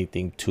adding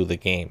anything to the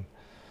game.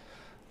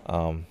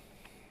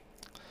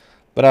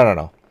 But I don't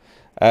know.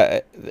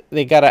 Uh,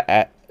 they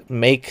gotta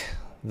make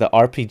the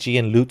RPG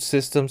and loot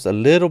systems a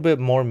little bit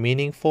more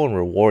meaningful and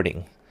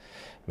rewarding.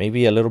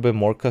 Maybe a little bit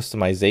more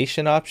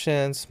customization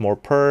options, more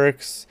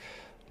perks,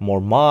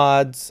 more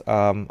mods.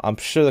 I'm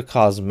sure the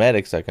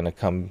cosmetics are gonna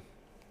come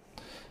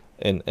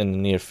in the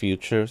near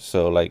future.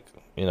 So like,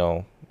 you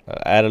know,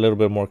 add a little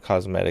bit more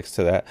cosmetics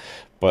to that.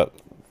 But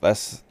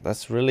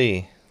that's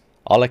really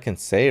all I can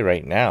say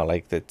right now.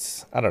 Like,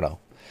 that's, I don't know.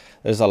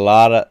 There's a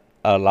lot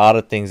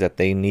of things that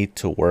they need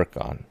to work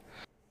on.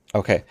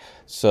 Okay,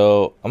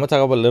 so I'm gonna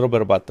talk a little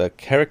bit about the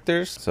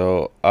characters.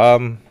 So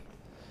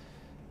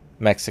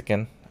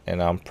Mexican,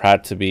 and I'm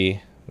proud to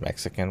be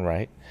Mexican,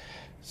 right?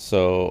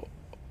 So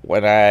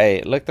when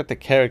I looked at the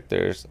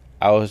characters,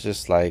 I was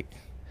just like,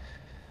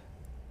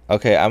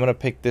 okay, I'm gonna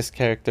pick this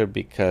character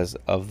because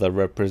of the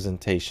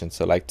representation.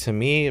 So like, to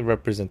me,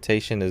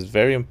 representation is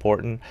very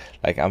important.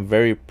 Like, I'm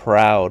very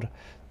proud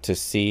to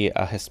see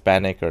a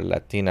Hispanic or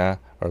Latina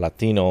or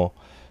Latino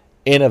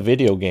in a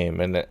video game,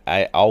 and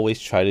I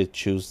always try to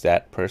choose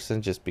that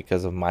person just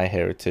because of my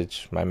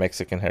heritage, my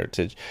Mexican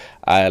heritage.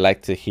 I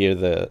like to hear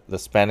the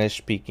Spanish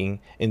speaking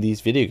in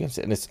these video games,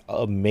 and it's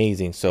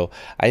amazing. So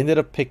I ended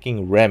up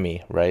picking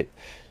Remy, right?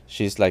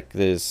 She's like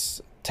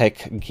this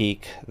tech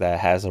geek that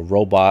has a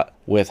robot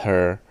with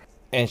her,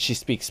 and she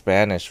speaks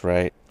Spanish,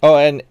 right? Oh,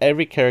 and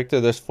every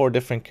character, there's 4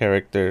 different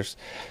characters.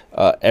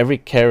 Every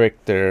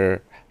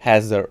character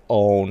has their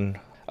own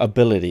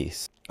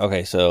abilities.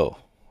 Okay, so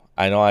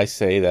I know I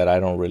say that I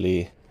don't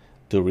really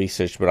do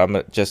research, but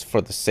I'm just,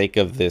 for the sake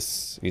of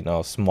this,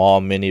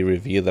 small mini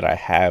review that I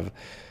have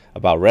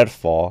about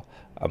Redfall,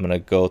 I'm gonna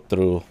go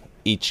through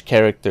each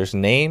character's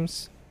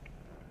names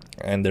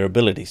and their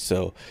abilities.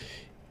 So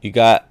you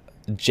got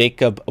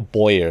Jacob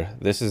Boyer.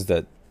 This is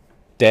the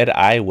dead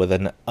eye with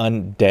an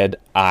undead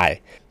eye.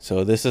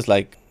 So this is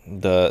like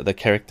the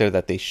character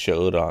that they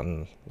showed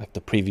on like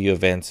the preview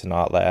events and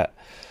all that.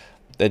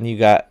 Then you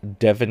got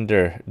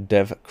Devender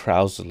Dev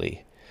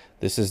Crowsley.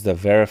 This is the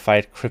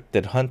verified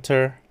cryptid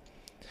hunter.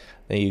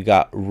 Then you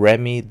got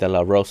Remy de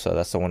la Rosa.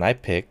 That's the one I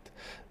picked.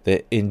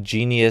 The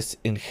ingenious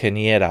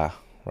ingeniera,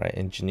 right?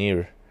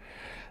 Engineer.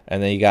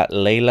 And then you got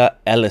Layla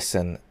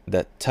Ellison,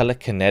 the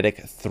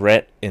telekinetic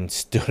threat in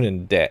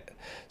student debt.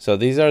 So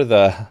these are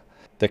the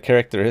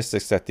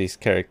characteristics that these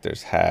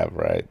characters have,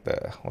 right?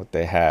 What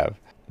they have.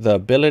 The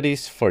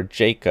abilities for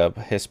Jacob,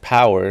 his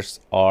powers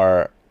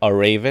are a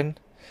raven.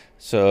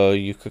 So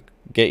you could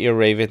get your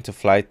raven to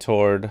fly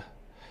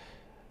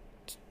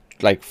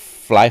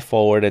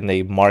forward, and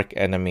they mark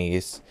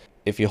enemies.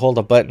 If you hold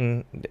a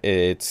button,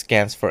 it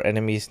scans for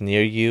enemies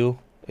near you.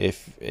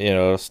 If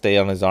stay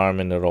on his arm,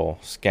 and it'll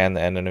scan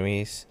the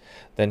enemies.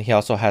 Then he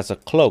also has a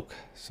cloak.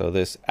 So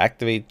this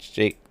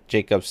activates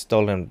Jacob's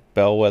stolen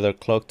bellwether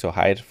cloak to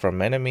hide from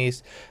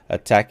enemies.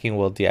 Attacking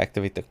will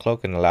deactivate the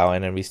cloak and allow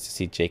enemies to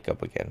see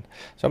Jacob again.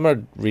 So I'm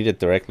gonna read it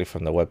directly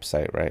from the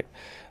website, right?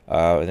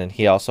 And then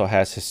he also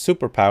has his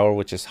superpower,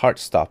 which is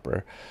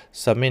Heartstopper.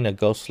 Summon a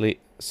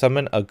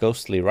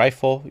ghostly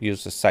rifle.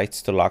 Use the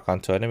sights to lock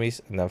onto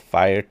enemies, and then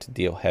fire to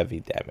deal heavy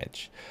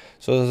damage.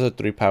 So those are the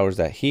 3 powers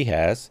that he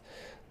has.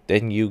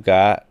 Then you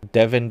got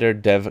Devender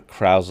Dev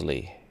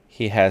Crowsley.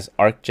 He has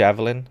Arc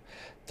Javelin.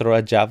 Throw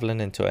a javelin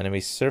into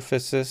enemy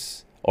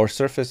surfaces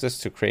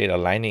to create a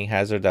lightning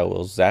hazard that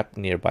will zap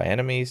nearby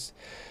enemies.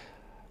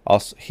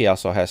 He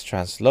also has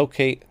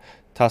Translocate.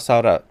 Toss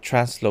out a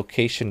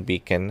translocation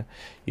beacon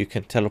you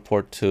can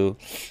teleport to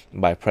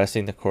by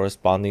pressing the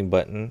corresponding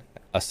button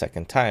a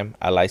second time.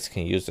 Allies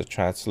can use the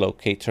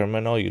translocate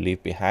terminal you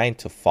leave behind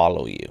to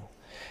follow you.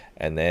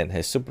 And then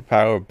his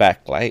superpower,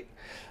 Backlight.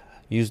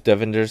 Use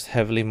Devender's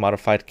heavily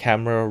modified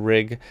camera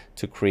rig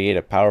to create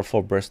a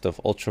powerful burst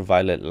of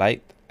ultraviolet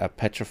light that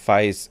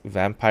petrifies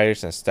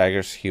vampires and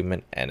staggers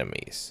human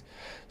enemies.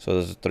 So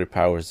those are 3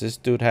 powers this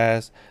dude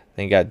has.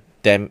 Then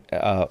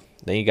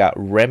you got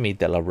Remy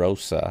de la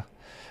Rosa.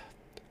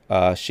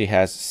 She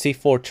has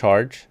C4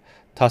 charge.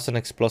 Toss an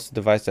explosive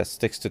device that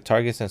sticks to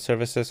targets and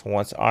surfaces.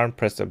 Once armed,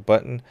 press a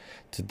button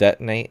to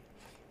detonate.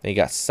 Then you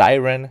got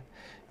Siren.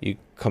 You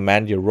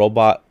command your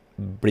robot,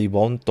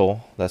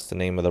 Bribonto, that's the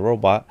name of the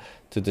robot,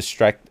 to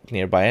distract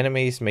nearby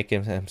enemies,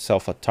 making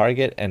himself a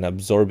target and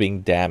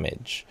absorbing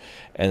damage.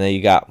 And then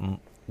you got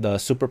the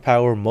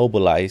superpower,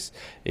 Mobilize.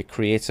 It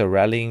creates a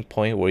rallying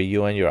point where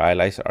you and your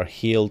allies are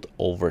healed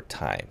over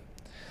time.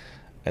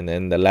 And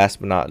then the last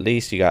but not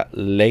least, you got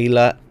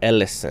Layla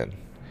Ellison.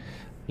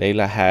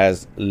 Layla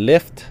has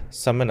Lift.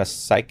 Summon a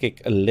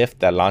psychic lift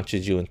that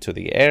launches you into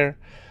the air.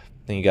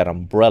 Then you got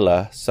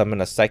Umbrella.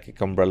 Summon a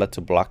psychic umbrella to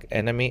block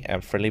enemy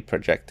and friendly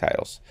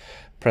projectiles.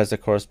 Press the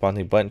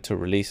corresponding button to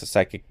release a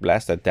psychic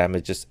blast that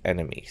damages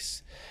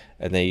enemies.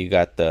 And then you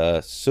got the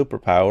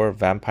superpower,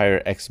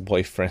 Vampire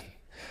Ex-Boyfriend.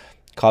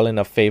 Call in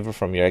a favor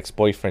from your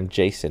ex-boyfriend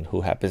Jason,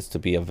 who happens to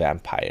be a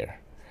vampire.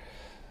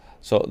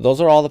 So those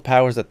are all the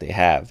powers that they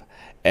have.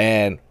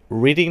 And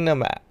reading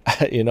them,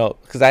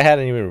 because I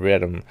hadn't even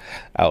read them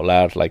out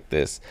loud like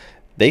this,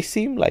 they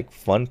seem like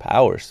fun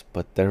powers,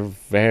 but they're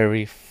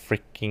very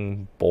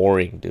freaking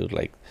boring, dude.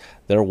 Like,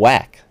 they're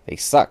whack. They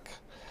suck.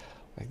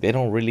 Like, they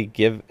don't really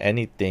give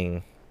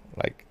anything.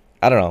 Like,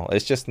 I don't know.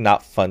 It's just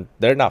not fun.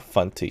 They're not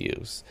fun to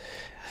use.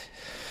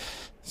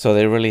 So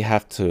they really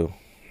have to,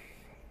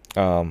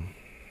 I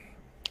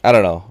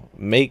don't know,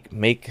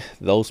 make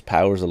those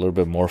powers a little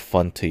bit more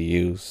fun to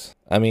use.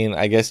 I mean,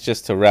 I guess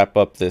just to wrap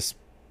up this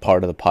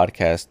part of the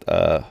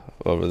podcast,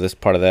 or this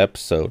part of the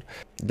episode,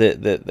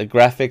 the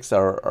graphics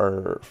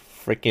are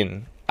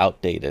freaking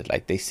outdated.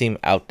 Like, they seem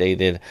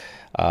outdated.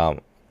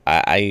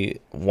 I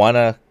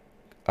wanna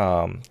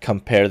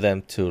compare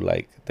them to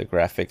like the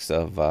graphics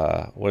of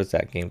what is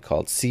that game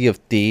called? Sea of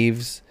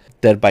Thieves,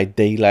 Dead by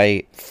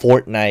Daylight,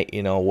 Fortnite.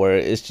 You know, where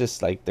it's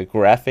just like the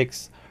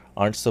graphics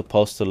aren't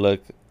supposed to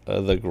look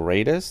the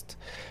greatest,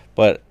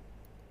 but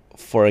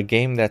for a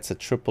game that's a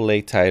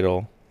AAA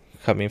title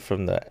coming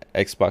from the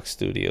Xbox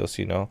studios,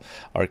 you know,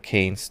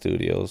 Arcane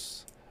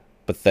Studios,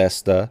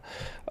 Bethesda,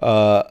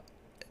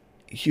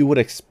 you would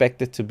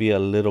expect it to be a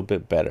little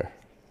bit better,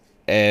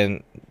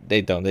 and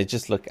they don't. They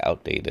just look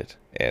outdated,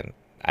 and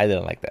I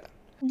didn't like that.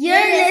 You're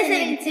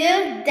listening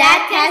to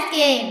Dadcast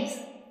Games.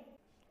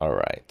 All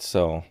right,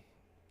 so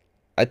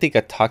I think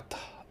I talked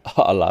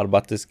a lot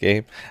about this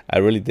game. I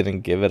really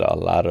didn't give it a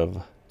lot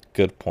of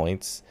good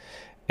points,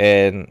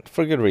 and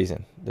for good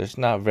reason. There's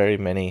not very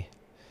many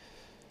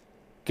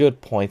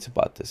good points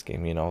about this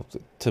game. You know,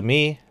 to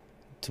me,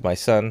 to my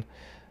son,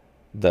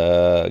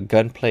 the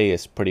gunplay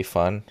is pretty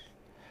fun,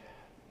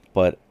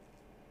 but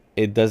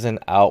it doesn't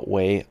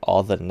outweigh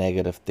all the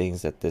negative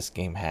things that this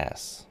game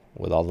has,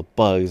 with all the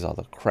bugs, all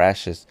the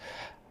crashes,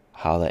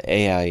 how the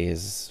AI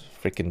is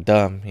freaking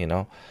dumb, you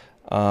know.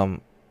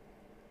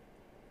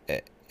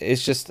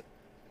 It's just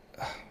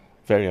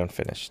very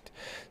unfinished.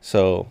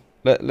 So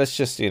let's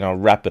just, you know,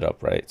 wrap it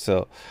up, right?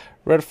 So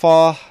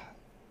Redfall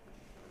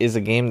is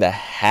a game that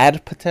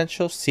had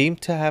potential,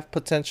 seemed to have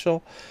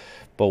potential,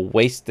 but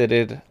wasted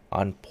it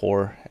on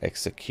poor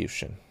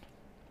execution.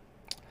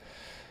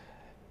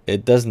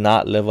 It does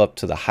not live up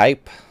to the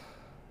hype,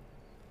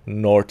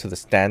 nor to the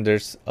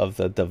standards of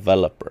the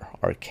developer,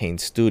 Arcane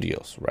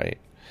Studios, right?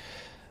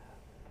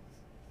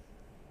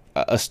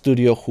 A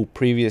studio who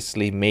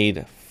previously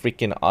made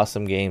freaking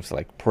awesome games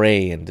like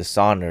Prey and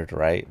Dishonored,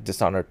 right?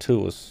 Dishonored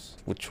 2,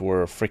 which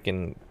were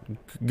freaking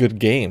good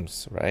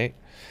games, right?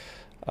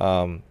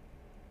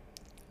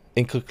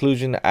 In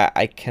conclusion,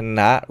 I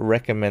cannot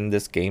recommend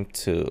this game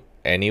to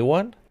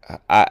anyone.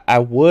 I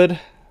would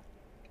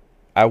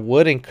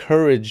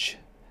encourage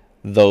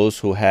those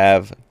who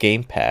have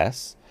Game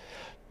Pass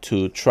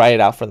to try it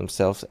out for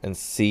themselves and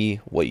see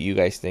what you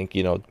guys think.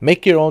 You know,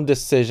 make your own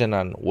decision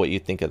on what you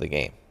think of the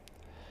game.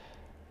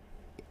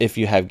 If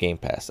you have Game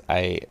Pass,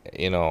 I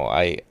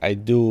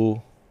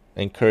do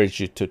encourage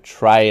you to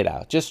try it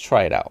out. Just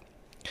try it out.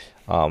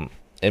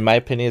 In my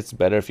opinion, it's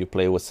better if you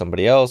play with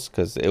somebody else,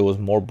 because it was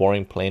more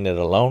boring playing it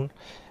alone,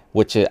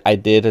 which I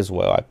did as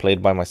well. I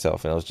played by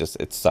myself, and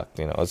it sucked.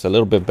 You know, it's a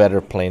little bit better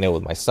playing it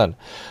with my son.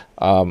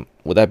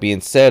 With that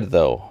being said,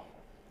 though,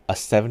 a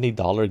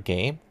 $70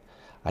 game,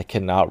 I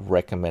cannot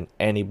recommend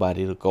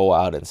anybody to go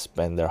out and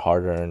spend their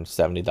hard-earned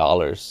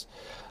 $70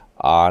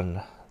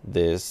 on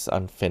this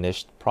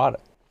unfinished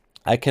product.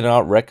 I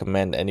cannot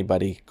recommend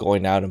anybody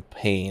going out and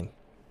paying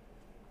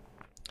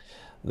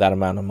that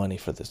amount of money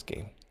for this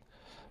game.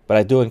 But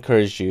I do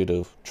encourage you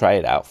to try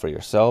it out for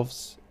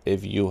yourselves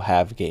if you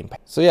have Game Pass.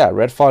 So yeah,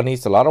 Redfall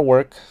needs a lot of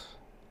work.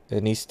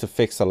 It needs to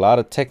fix a lot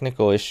of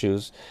technical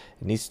issues.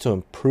 It needs to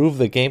improve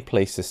the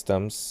gameplay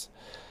systems,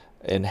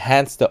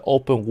 enhance the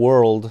open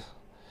world,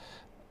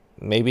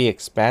 maybe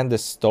expand the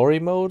story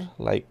mode.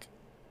 Like,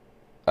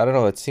 I don't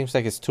know, it seems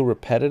like it's too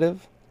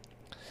repetitive.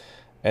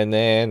 And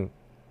then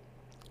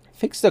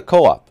fix the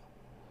co-op.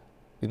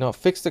 You know,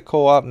 fix the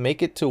co-op,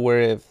 make it to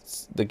where if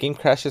the game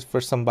crashes for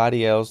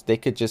somebody else,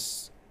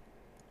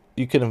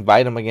 you could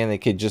invite them again, they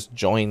could just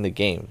join the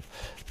game.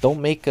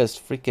 Don't make us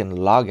freaking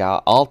log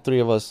out. All three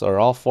of us or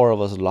all four of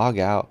us log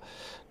out,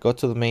 go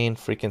to the main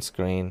freaking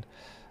screen,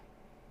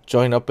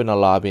 join up in a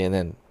lobby, and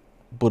then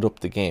boot up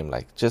the game.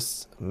 Like,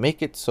 just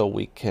make it so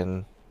we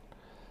can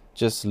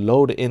just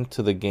load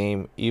into the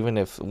game even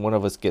if one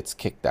of us gets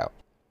kicked out.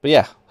 But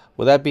yeah,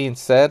 with that being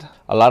said,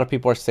 a lot of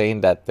people are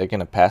saying that they're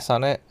gonna pass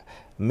on it.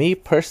 Me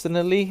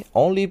personally,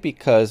 only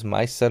because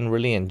my son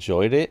really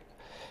enjoyed it.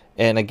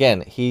 And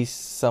again, he's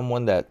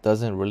someone that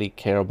doesn't really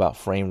care about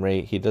frame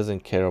rate. He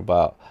doesn't care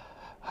about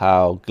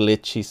how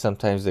glitchy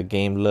sometimes the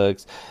game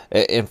looks.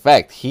 In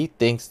fact, he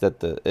thinks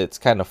that it's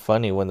kind of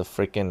funny when the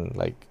freaking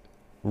like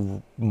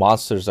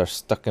monsters are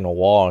stuck in a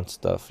wall and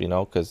stuff, you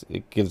know, because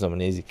it gives them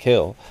an easy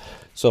kill.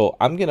 So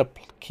I'm gonna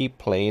keep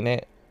playing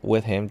it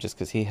with him just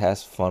because he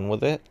has fun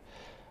with it.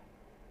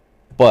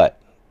 But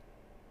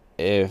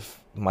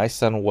if my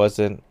son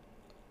wasn't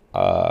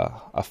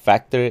a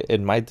factor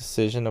in my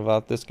decision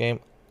about this game,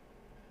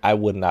 I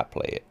would not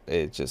play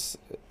it. It's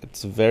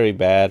very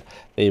bad.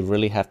 They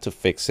really have to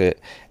fix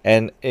it.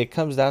 And it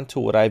comes down to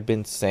what I've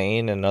been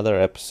saying in other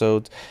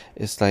episodes.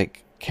 It's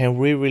like, can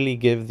we really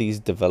give these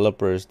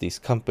developers, these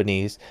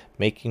companies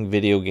making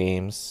video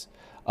games,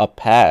 a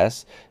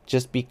pass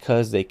just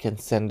because they can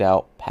send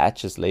out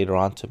patches later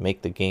on to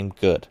make the game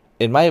good?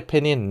 in my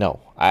opinion, no.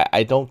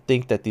 I don't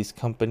think that these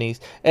companies,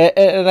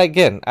 and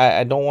again,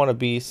 I don't want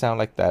to sound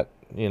like that,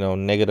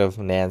 negative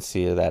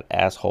Nancy or that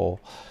asshole,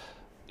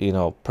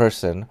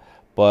 person,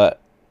 but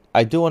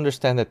I do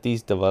understand that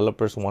these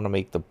developers want to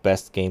make the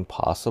best game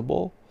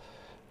possible.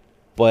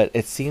 But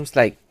it seems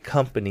like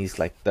companies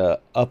like the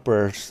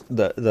uppers,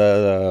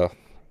 the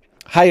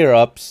higher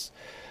ups,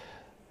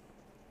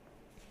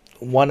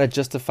 want to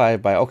justify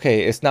it by,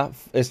 okay, it's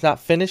not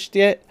finished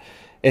yet,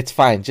 it's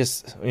fine,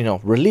 just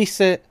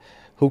release it,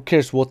 who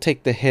cares, we'll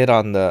take the hit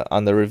on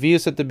the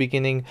reviews at the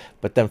beginning,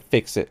 but then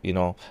fix it.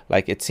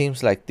 Like, it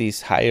seems like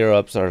these higher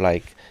ups are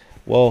like,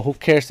 well, who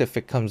cares if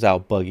it comes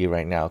out buggy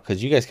right now,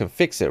 because you guys can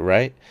fix it,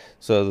 right?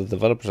 So the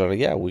developers are like,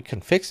 yeah, we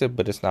can fix it,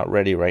 but it's not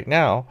ready right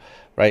now,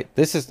 right?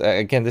 This is,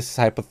 again, this is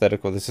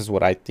hypothetical, this is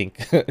what I think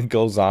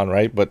goes on,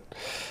 right? But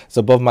it's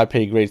above my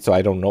pay grade, so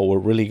I don't know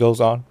what really goes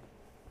on.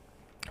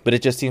 But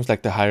it just seems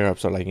like the higher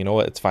ups are like, you know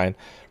what, it's fine.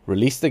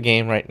 Release the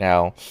game right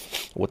now.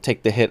 We'll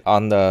take the hit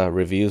on the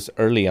reviews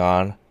early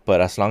on.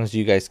 But as long as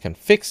you guys can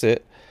fix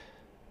it,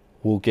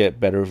 we'll get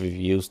better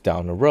reviews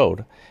down the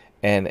road.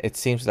 And it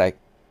seems like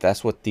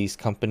that's what these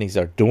companies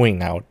are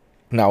doing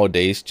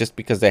nowadays, just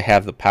because they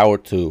have the power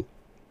to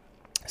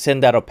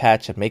send out a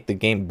patch and make the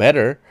game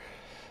better.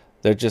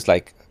 They're just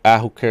like,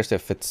 who cares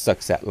if it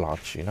sucks at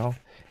launch,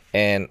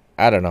 And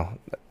I don't know.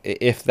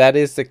 If that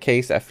is the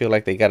case, I feel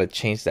like they got to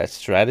change that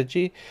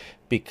strategy,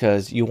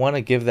 because you want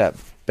to give that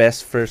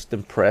best first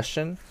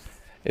impression.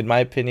 In my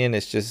opinion,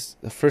 it's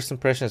just the first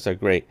impressions are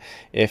great.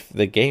 If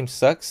the game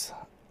sucks,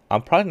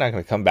 I'm probably not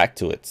going to come back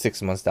to it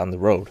 6 months down the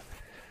road.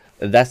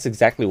 That's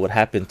exactly what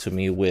happened to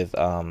me with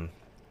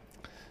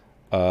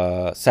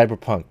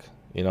Cyberpunk.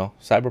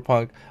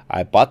 Cyberpunk,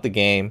 I bought the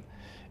game.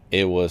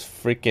 It was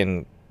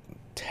freaking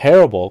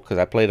terrible because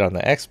I played it on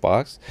the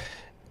Xbox.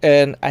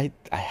 And I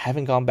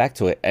haven't gone back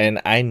to it.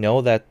 And I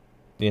know that,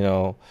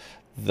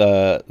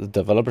 the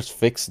developers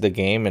fixed the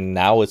game and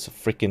now it's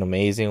freaking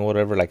amazing or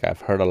whatever. Like,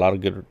 I've heard a lot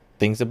of good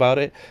things about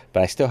it,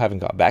 but I still haven't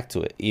gone back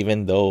to it,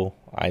 even though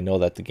I know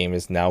that the game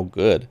is now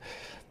good.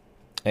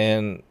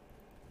 And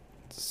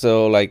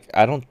so, like,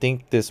 I don't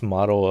think this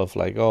model of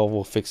like, oh,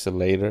 we'll fix it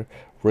later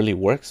really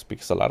works,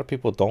 because a lot of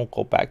people don't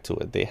go back to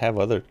it. They have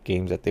other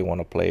games that they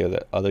want to play, or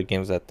the other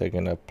games that they're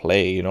going to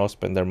play,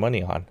 spend their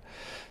money on.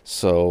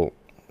 So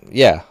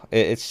yeah,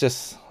 it's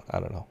just, I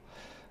don't know.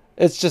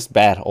 It's just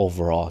bad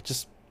overall.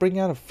 Just bring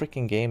out a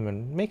freaking game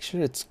and make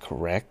sure it's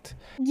correct.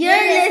 You're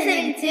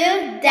listening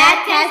to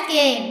Dadcast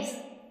Games.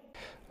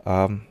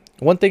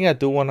 One thing I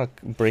do want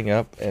to bring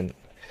up, and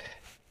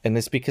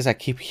it's because I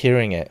keep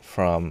hearing it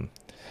from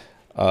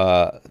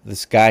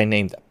this guy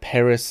named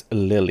Paris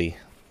Lilly.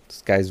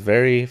 This guy's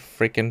very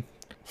freaking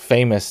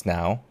famous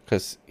now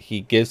because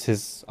he gives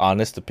his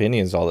honest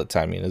opinions all the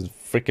time. He's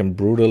freaking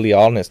brutally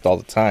honest all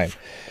the time.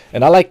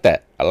 And I like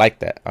that. I like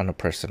that on a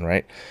person,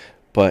 right?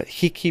 But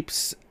he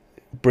keeps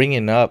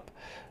bringing up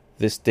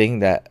this thing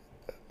that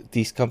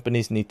these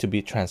companies need to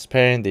be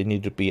transparent. They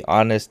need to be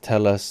honest,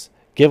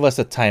 give us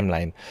a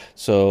timeline.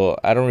 So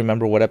I don't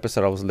remember what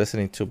episode I was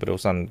listening to, but it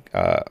was on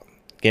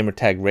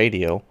Gamertag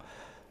Radio.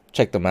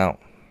 Check them out.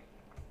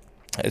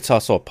 It's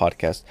also a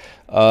podcast.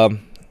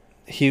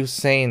 He was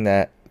saying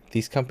that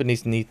these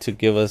companies need to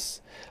give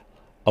us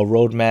a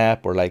roadmap,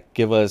 or like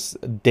give us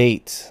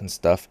dates and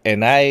stuff.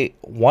 And I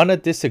want to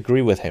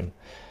disagree with him.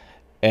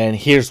 And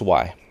here's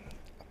why.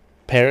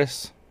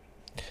 Paris,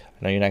 I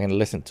know you're not going to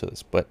listen to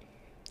this, but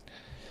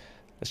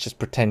let's just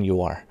pretend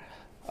you are.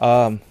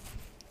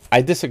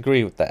 I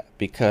disagree with that,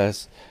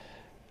 because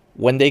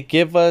when they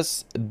give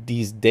us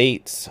these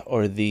dates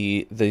or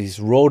these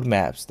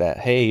roadmaps that,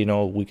 hey,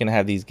 we can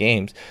have these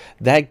games,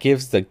 that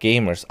gives the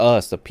gamers,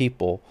 us, the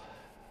people,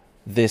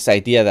 this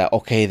idea that,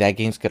 okay, that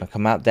game's going to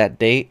come out that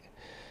date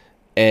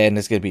and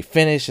it's going to be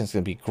finished and it's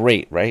going to be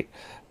great, right?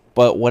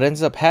 But what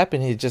ends up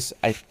happening is just,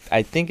 I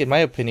think, in my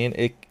opinion,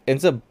 it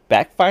ends up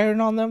backfiring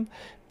on them,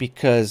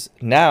 because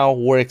now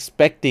we're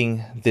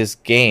expecting this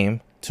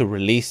game to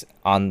release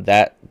on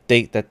that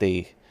date that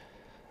they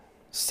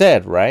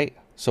said, right?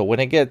 So when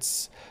it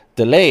gets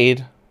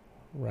delayed,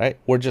 right,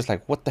 we're just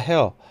like, what the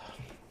hell,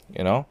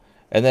 And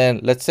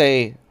then let's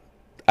say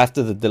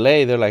after the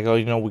delay, they're like,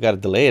 oh, we got to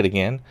delay it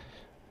again,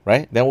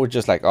 right? Then we're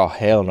just like, oh,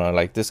 hell no,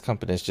 like, this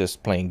company is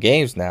just playing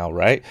games now,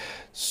 right?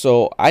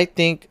 So I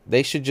think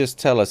they should just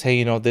tell us,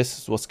 hey, this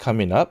is what's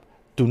coming up.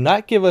 Do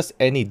not give us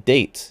any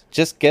dates.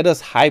 Just get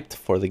us hyped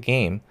for the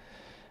game.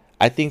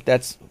 I think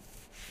that's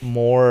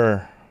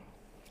more,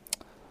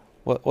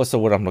 what's the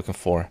word I'm looking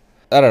for?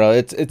 I don't know.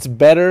 It's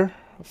better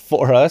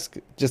for us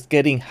just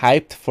getting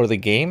hyped for the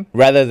game,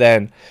 rather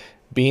than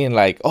being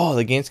like, oh,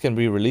 the game's gonna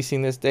be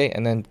releasing this day,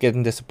 and then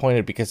getting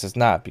disappointed because it's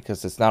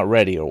not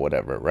ready or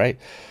whatever, right?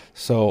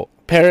 So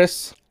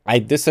Paris, I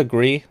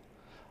disagree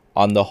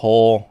on the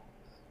whole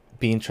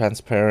being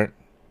transparent,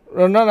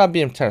 or not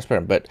being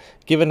transparent, but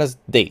giving us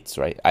dates,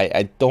 right?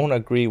 I don't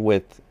agree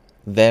with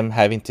them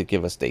having to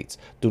give us dates.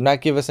 Do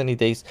not give us any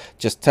dates.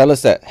 Just tell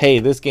us that, hey,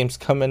 this game's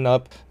coming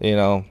up,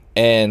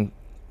 and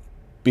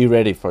be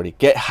ready for it.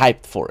 Get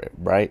hyped for it,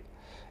 right?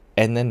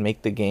 and then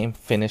make the game,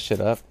 finish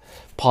it up,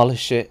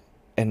 polish it,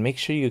 and make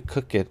sure you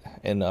cook it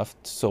enough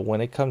so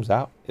when it comes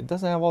out, it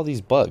doesn't have all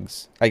these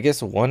bugs. I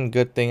guess one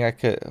good thing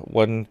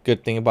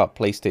about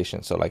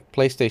PlayStation, so like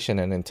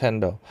PlayStation and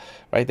Nintendo,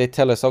 right? They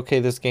tell us, okay,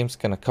 this game's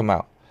gonna come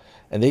out,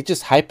 and they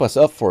just hype us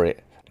up for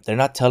it. They're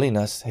not telling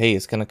us, hey,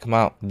 it's gonna come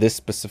out this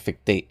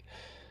specific date.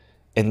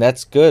 And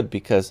that's good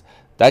because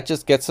that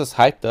just gets us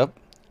hyped up.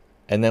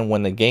 And then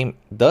when the game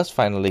does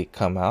finally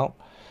come out,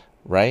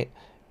 right,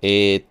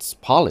 it's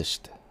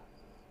polished.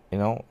 You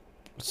know,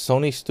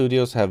 Sony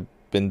Studios have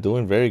been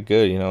doing very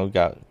good. You know,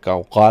 got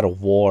God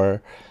of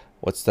War.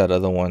 What's that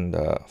other one?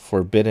 The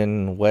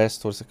Forbidden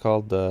West. What's it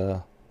called?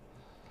 I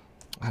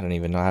don't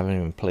even know. I haven't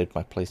even played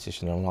my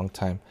PlayStation in a long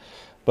time.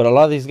 But a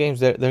lot of these games,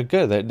 they're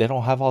good. They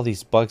don't have all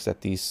these bugs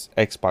that these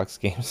Xbox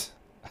games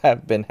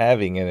have been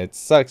having, and it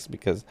sucks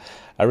because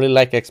I really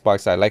like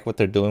Xbox. I like what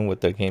they're doing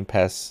with their Game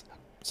Pass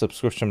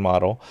subscription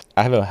model.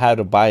 I haven't had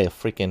to buy a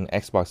freaking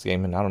Xbox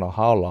game in I don't know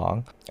how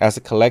long. As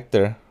a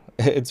collector,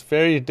 it's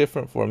very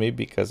different for me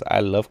because I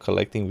love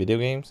collecting video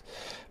games,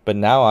 but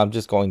now I'm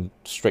just going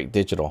straight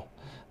digital.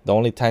 The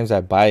only times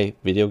I buy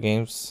video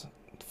games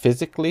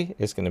physically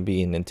is going to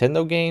be in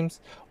Nintendo games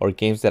or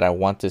games that I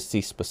want to see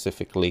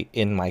specifically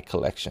in my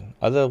collection.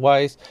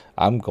 Otherwise,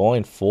 I'm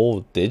going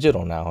full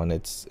digital now, and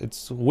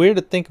it's weird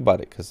to think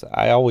about it because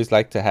I always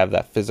like to have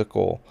that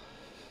physical,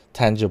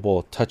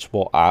 tangible,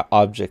 touchable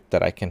object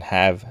that I can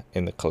have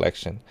in the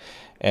collection,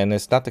 and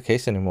it's not the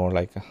case anymore.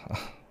 Like,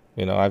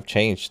 you know, I've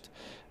changed,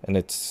 and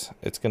it's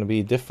going to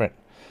be different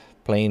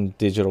playing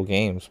digital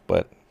games,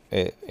 but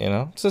you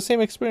know, it's the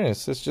same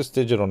experience. It's just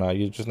digital now.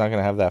 You're just not going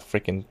to have that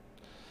freaking,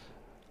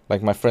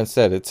 like my friend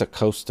said, it's a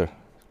coaster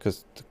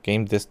because the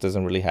game disc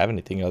doesn't really have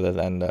anything other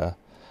than the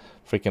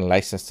freaking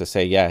license to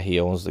say, yeah, he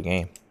owns the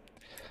game.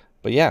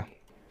 But yeah,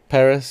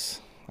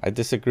 Paris, I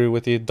disagree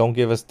with you. Don't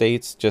give us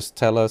dates. Just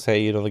tell us,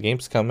 hey, you know, the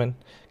game's coming.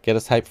 Get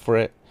us hyped for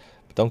it.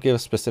 But don't give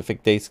us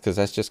specific dates because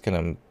that's just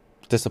going to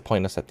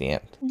disappoint us at the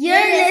end. You're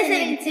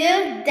listening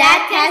to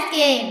Dadcast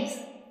Games.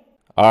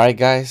 All right,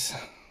 guys.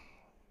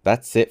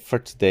 That's it for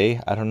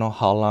today. I don't know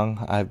how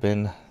long I've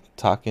been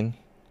talking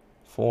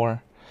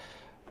for,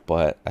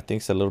 but I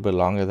think it's a little bit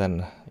longer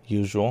than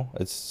usual.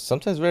 It's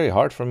sometimes very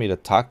hard for me to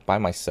talk by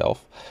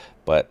myself,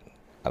 but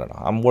I don't know.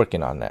 I'm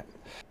working on that.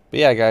 But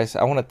yeah, guys,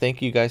 I want to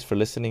thank you guys for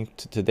listening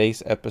to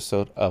today's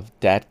episode of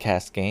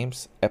Dadcast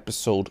Games,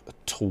 episode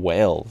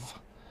 12.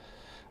 I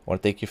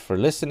want to thank you for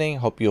listening.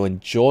 Hope you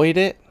enjoyed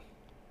it.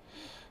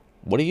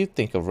 What do you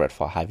think of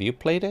Redfall? Have you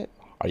played it?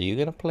 Are you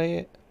going to play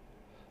it?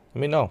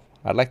 Let me know.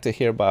 I'd like to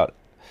hear about it.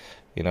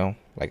 You know,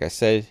 like I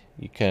said,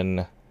 you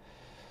can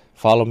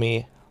follow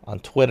me on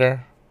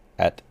Twitter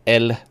at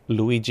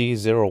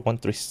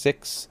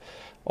LLuigi0136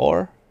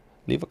 or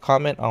leave a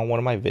comment on one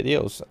of my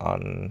videos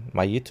on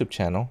my YouTube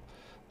channel,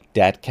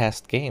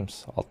 Dadcast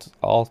Games.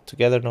 All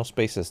together, no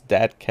spaces.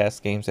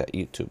 Dadcast Games at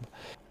YouTube.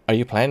 Are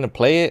you planning to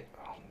play it?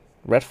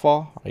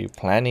 Redfall? Are you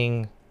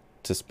planning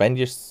to spend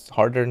your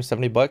hard-earned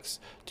 $70?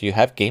 Do you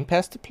have Game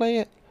Pass to play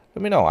it?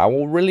 Let me know. I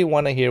will really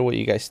want to hear what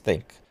you guys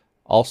think.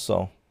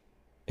 Also,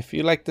 if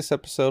you like this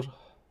episode,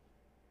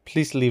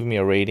 please leave me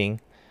a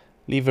rating,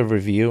 leave a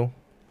review.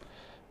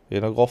 You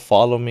know, go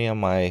follow me on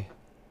my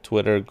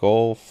Twitter.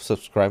 Go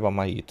subscribe on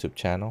my YouTube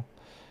channel.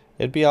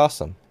 It'd be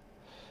awesome.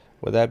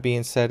 With that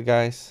being said,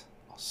 guys,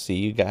 I'll see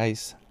you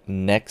guys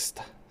next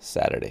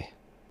Saturday.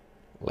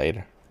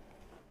 Later.